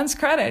his immense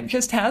credit,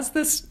 just has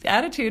this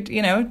attitude,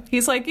 you know,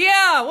 he's like,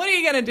 yeah, what are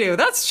you going to do?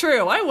 That's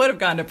true. I would have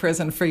gone to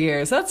prison for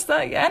years. That's the,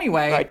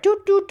 anyway. Right. Yeah,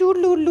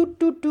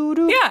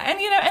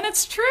 and, you know, and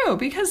it's true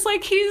because,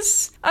 like,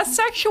 he's a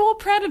sexual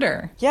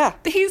predator. Yeah.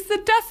 He's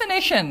the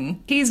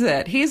definition. He's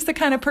it. He's the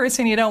kind of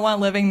person you don't want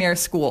living near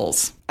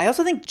schools. I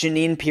also think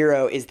Jeanine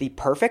Pirro is the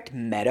perfect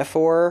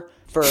metaphor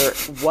for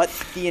what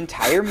the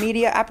entire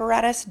media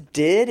apparatus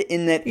did,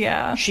 in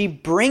that she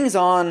brings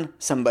on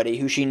somebody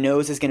who she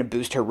knows is going to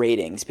boost her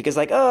ratings because,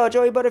 like, oh,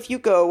 Joey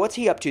Buttafuoco, what's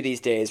he up to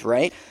these days,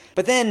 right?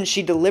 But then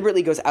she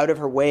deliberately goes out of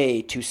her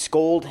way to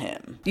scold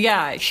him.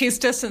 Yeah, she's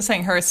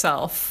distancing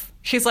herself.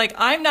 She's like,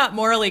 I'm not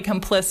morally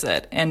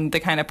complicit in the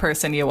kind of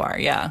person you are,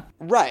 yeah.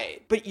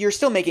 Right, but you're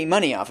still making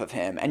money off of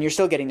him, and you're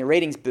still getting the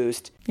ratings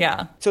boost.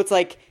 Yeah. So it's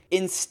like,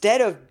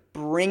 instead of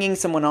bringing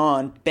someone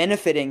on,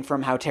 benefiting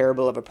from how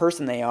terrible of a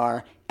person they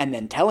are, and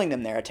then telling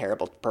them they're a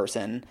terrible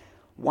person,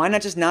 why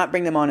not just not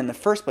bring them on in the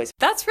first place?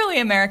 That's really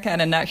America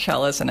in a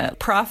nutshell, isn't it?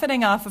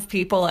 Profiting off of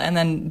people and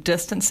then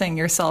distancing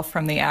yourself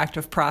from the act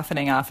of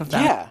profiting off of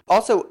them. Yeah.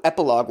 Also,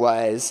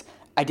 epilogue-wise,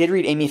 I did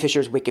read Amy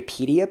Fisher's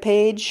Wikipedia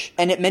page,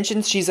 and it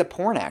mentions she's a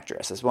porn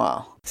actress as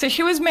well. So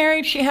she was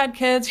married, she had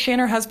kids, she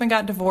and her husband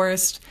got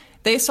divorced.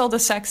 They sold a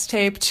sex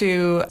tape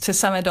to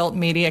some adult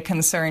media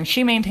concern.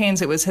 She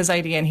maintains it was his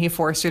idea and he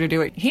forced her to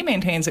do it. He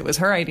maintains it was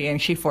her idea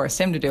and she forced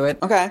him to do it.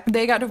 Okay.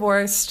 They got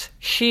divorced.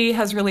 She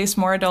has released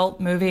more adult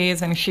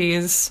movies and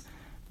she's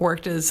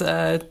worked as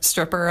a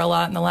stripper a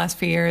lot in the last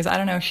few years. I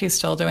don't know if she's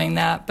still doing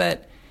that,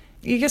 but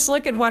you just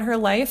look at what her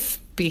life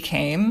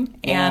became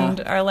and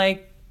are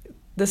like,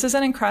 this is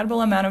an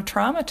incredible amount of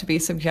trauma to be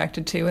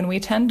subjected to, and we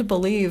tend to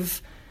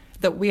believe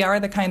that we are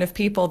the kind of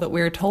people that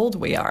we're told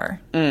we are.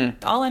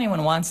 All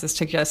anyone wants is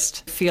to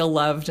just feel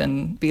loved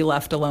and be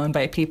left alone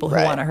by people who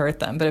want to hurt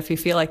them. But if you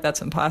feel like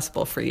that's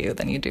impossible for you,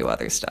 then you do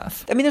other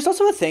stuff. I mean, there's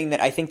also a thing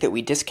that I think that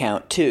we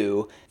discount,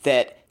 too,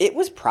 that it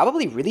was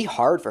probably really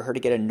hard for her to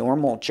get a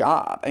normal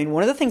job. I mean,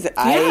 one of the things that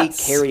I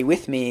carry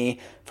with me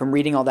from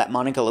reading all that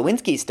Monica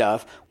Lewinsky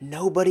stuff,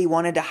 nobody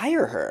wanted to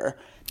hire her.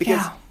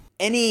 Because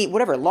any,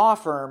 whatever, law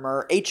firm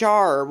or HR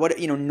or what,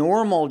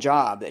 normal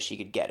job that she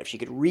could get, if she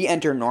could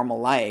re-enter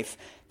normal life,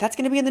 that's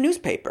going to be in the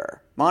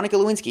newspaper. Monica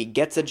Lewinsky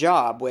gets a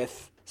job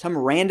with some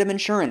random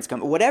insurance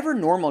company. Whatever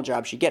normal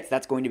job she gets,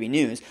 that's going to be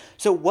news.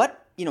 So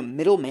what,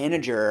 middle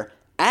manager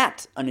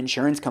at an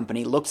insurance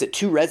company looks at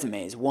two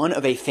resumes, one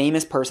of a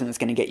famous person that's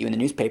going to get you in the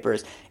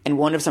newspapers and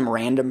one of some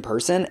random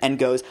person, and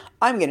goes,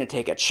 I'm going to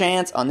take a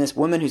chance on this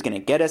woman who's going to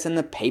get us in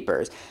the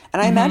papers.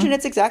 And I imagine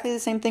it's exactly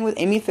the same thing with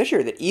Amy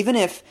Fisher, that even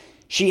if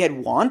she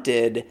had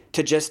wanted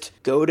to just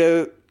go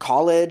to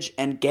college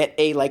and get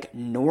a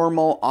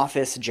normal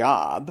office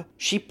job,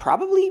 she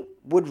probably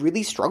would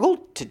really struggle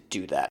to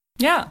do that.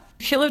 Yeah.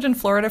 She lived in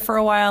Florida for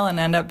a while and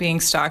ended up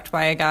being stalked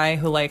by a guy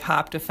who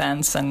hopped a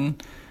fence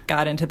and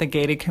got into the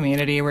gated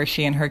community where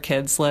she and her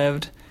kids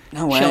lived.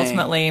 No way. She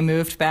ultimately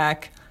moved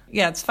back.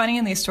 Yeah, it's funny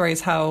in these stories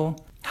how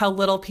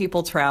little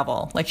people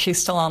travel. She's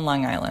still on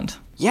Long Island.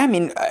 Yeah, I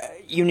mean,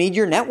 you need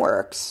your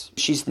networks.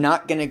 She's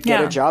not going to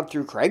get a job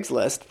through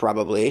Craigslist,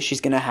 probably. She's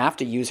going to have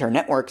to use her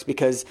networks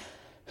because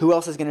who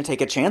else is going to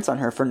take a chance on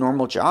her for a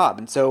normal job?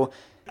 And so,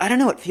 I don't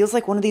know, it feels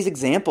like one of these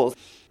examples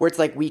where it's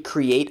we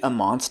create a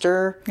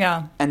monster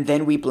and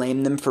then we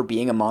blame them for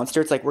being a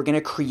monster. It's we're going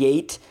to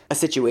create a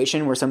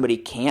situation where somebody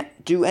can't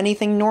do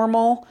anything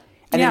normal.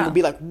 And then we'll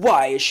be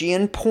why is she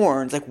in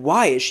porn? It's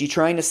why is she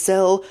trying to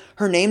sell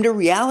her name to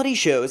reality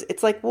shows?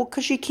 It's well,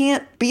 because she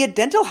can't be a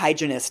dental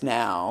hygienist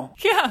now.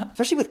 Yeah.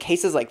 Especially with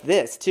cases like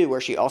this, too,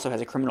 where she also has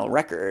a criminal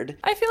record.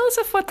 I feel as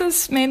if what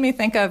this made me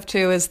think of,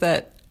 too, is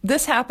that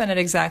this happened at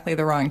exactly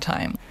the wrong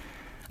time.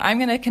 I'm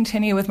going to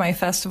continue with my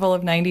Festival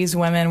of 90s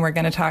Women. We're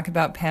going to talk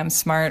about Pam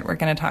Smart. We're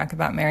going to talk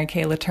about Mary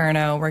Kay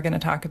Letourneau. We're going to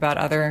talk about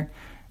other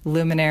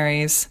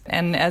luminaries.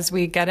 And as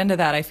we get into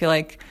that, I feel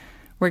like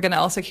we're going to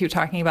also keep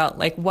talking about,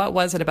 what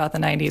was it about the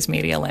 90s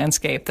media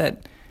landscape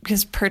that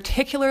is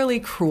particularly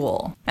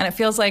cruel? And it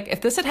feels like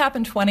if this had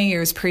happened 20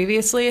 years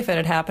previously, if it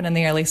had happened in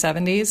the early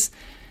 70s,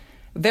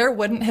 there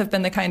wouldn't have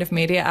been the kind of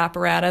media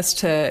apparatus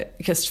to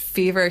just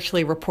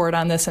feverishly report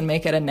on this and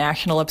make it a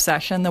national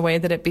obsession the way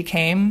that it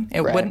became.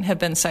 It wouldn't have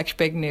been such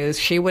big news.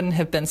 She wouldn't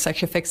have been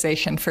such a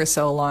fixation for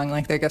so long.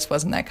 There just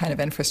wasn't that kind of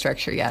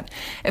infrastructure yet.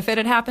 If it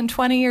had happened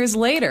 20 years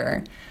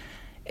later,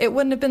 it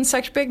wouldn't have been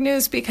such big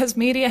news because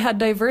media had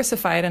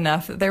diversified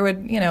enough that there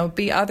would,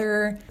 be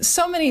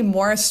so many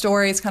more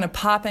stories kind of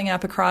popping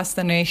up across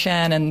the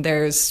nation, and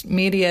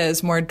media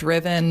is more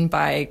driven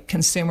by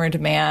consumer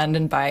demand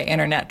and by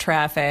internet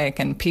traffic,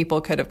 and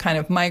people could have kind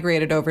of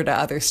migrated over to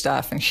other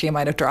stuff, and she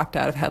might have dropped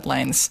out of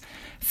headlines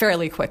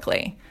fairly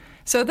quickly.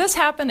 So this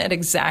happened at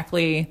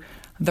exactly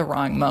the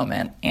wrong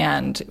moment.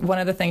 And one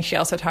of the things she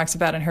also talks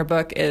about in her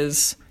book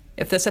is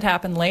if this had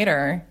happened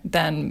later,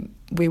 then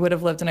we would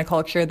have lived in a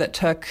culture that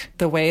took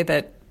the way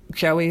that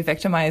Joey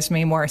victimized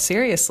me more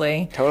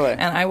seriously. Totally.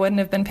 And I wouldn't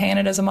have been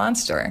painted as a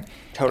monster.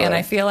 Totally. And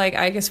I feel like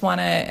I just want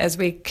to, as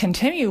we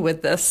continue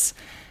with this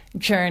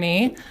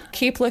journey,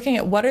 keep looking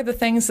at what are the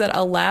things that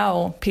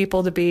allow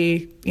people to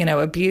be,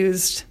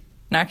 abused,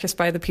 not just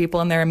by the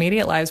people in their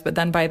immediate lives, but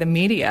then by the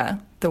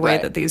media, the way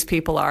that these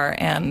people are,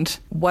 and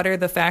what are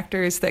the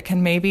factors that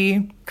can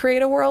maybe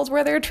create a world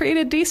where they're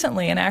treated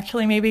decently and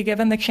actually maybe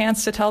given the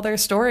chance to tell their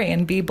story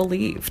and be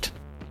believed.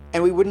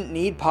 And we wouldn't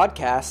need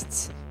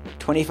podcasts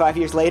 25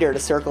 years later to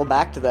circle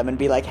back to them and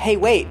be like, hey,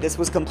 wait, this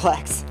was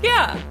complex.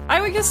 Yeah, I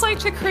would just like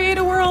to create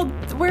a world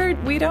where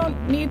we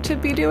don't need to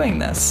be doing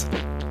this,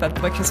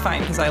 but which is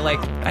fine because I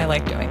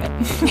like doing it.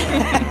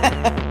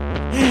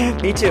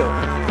 Me too.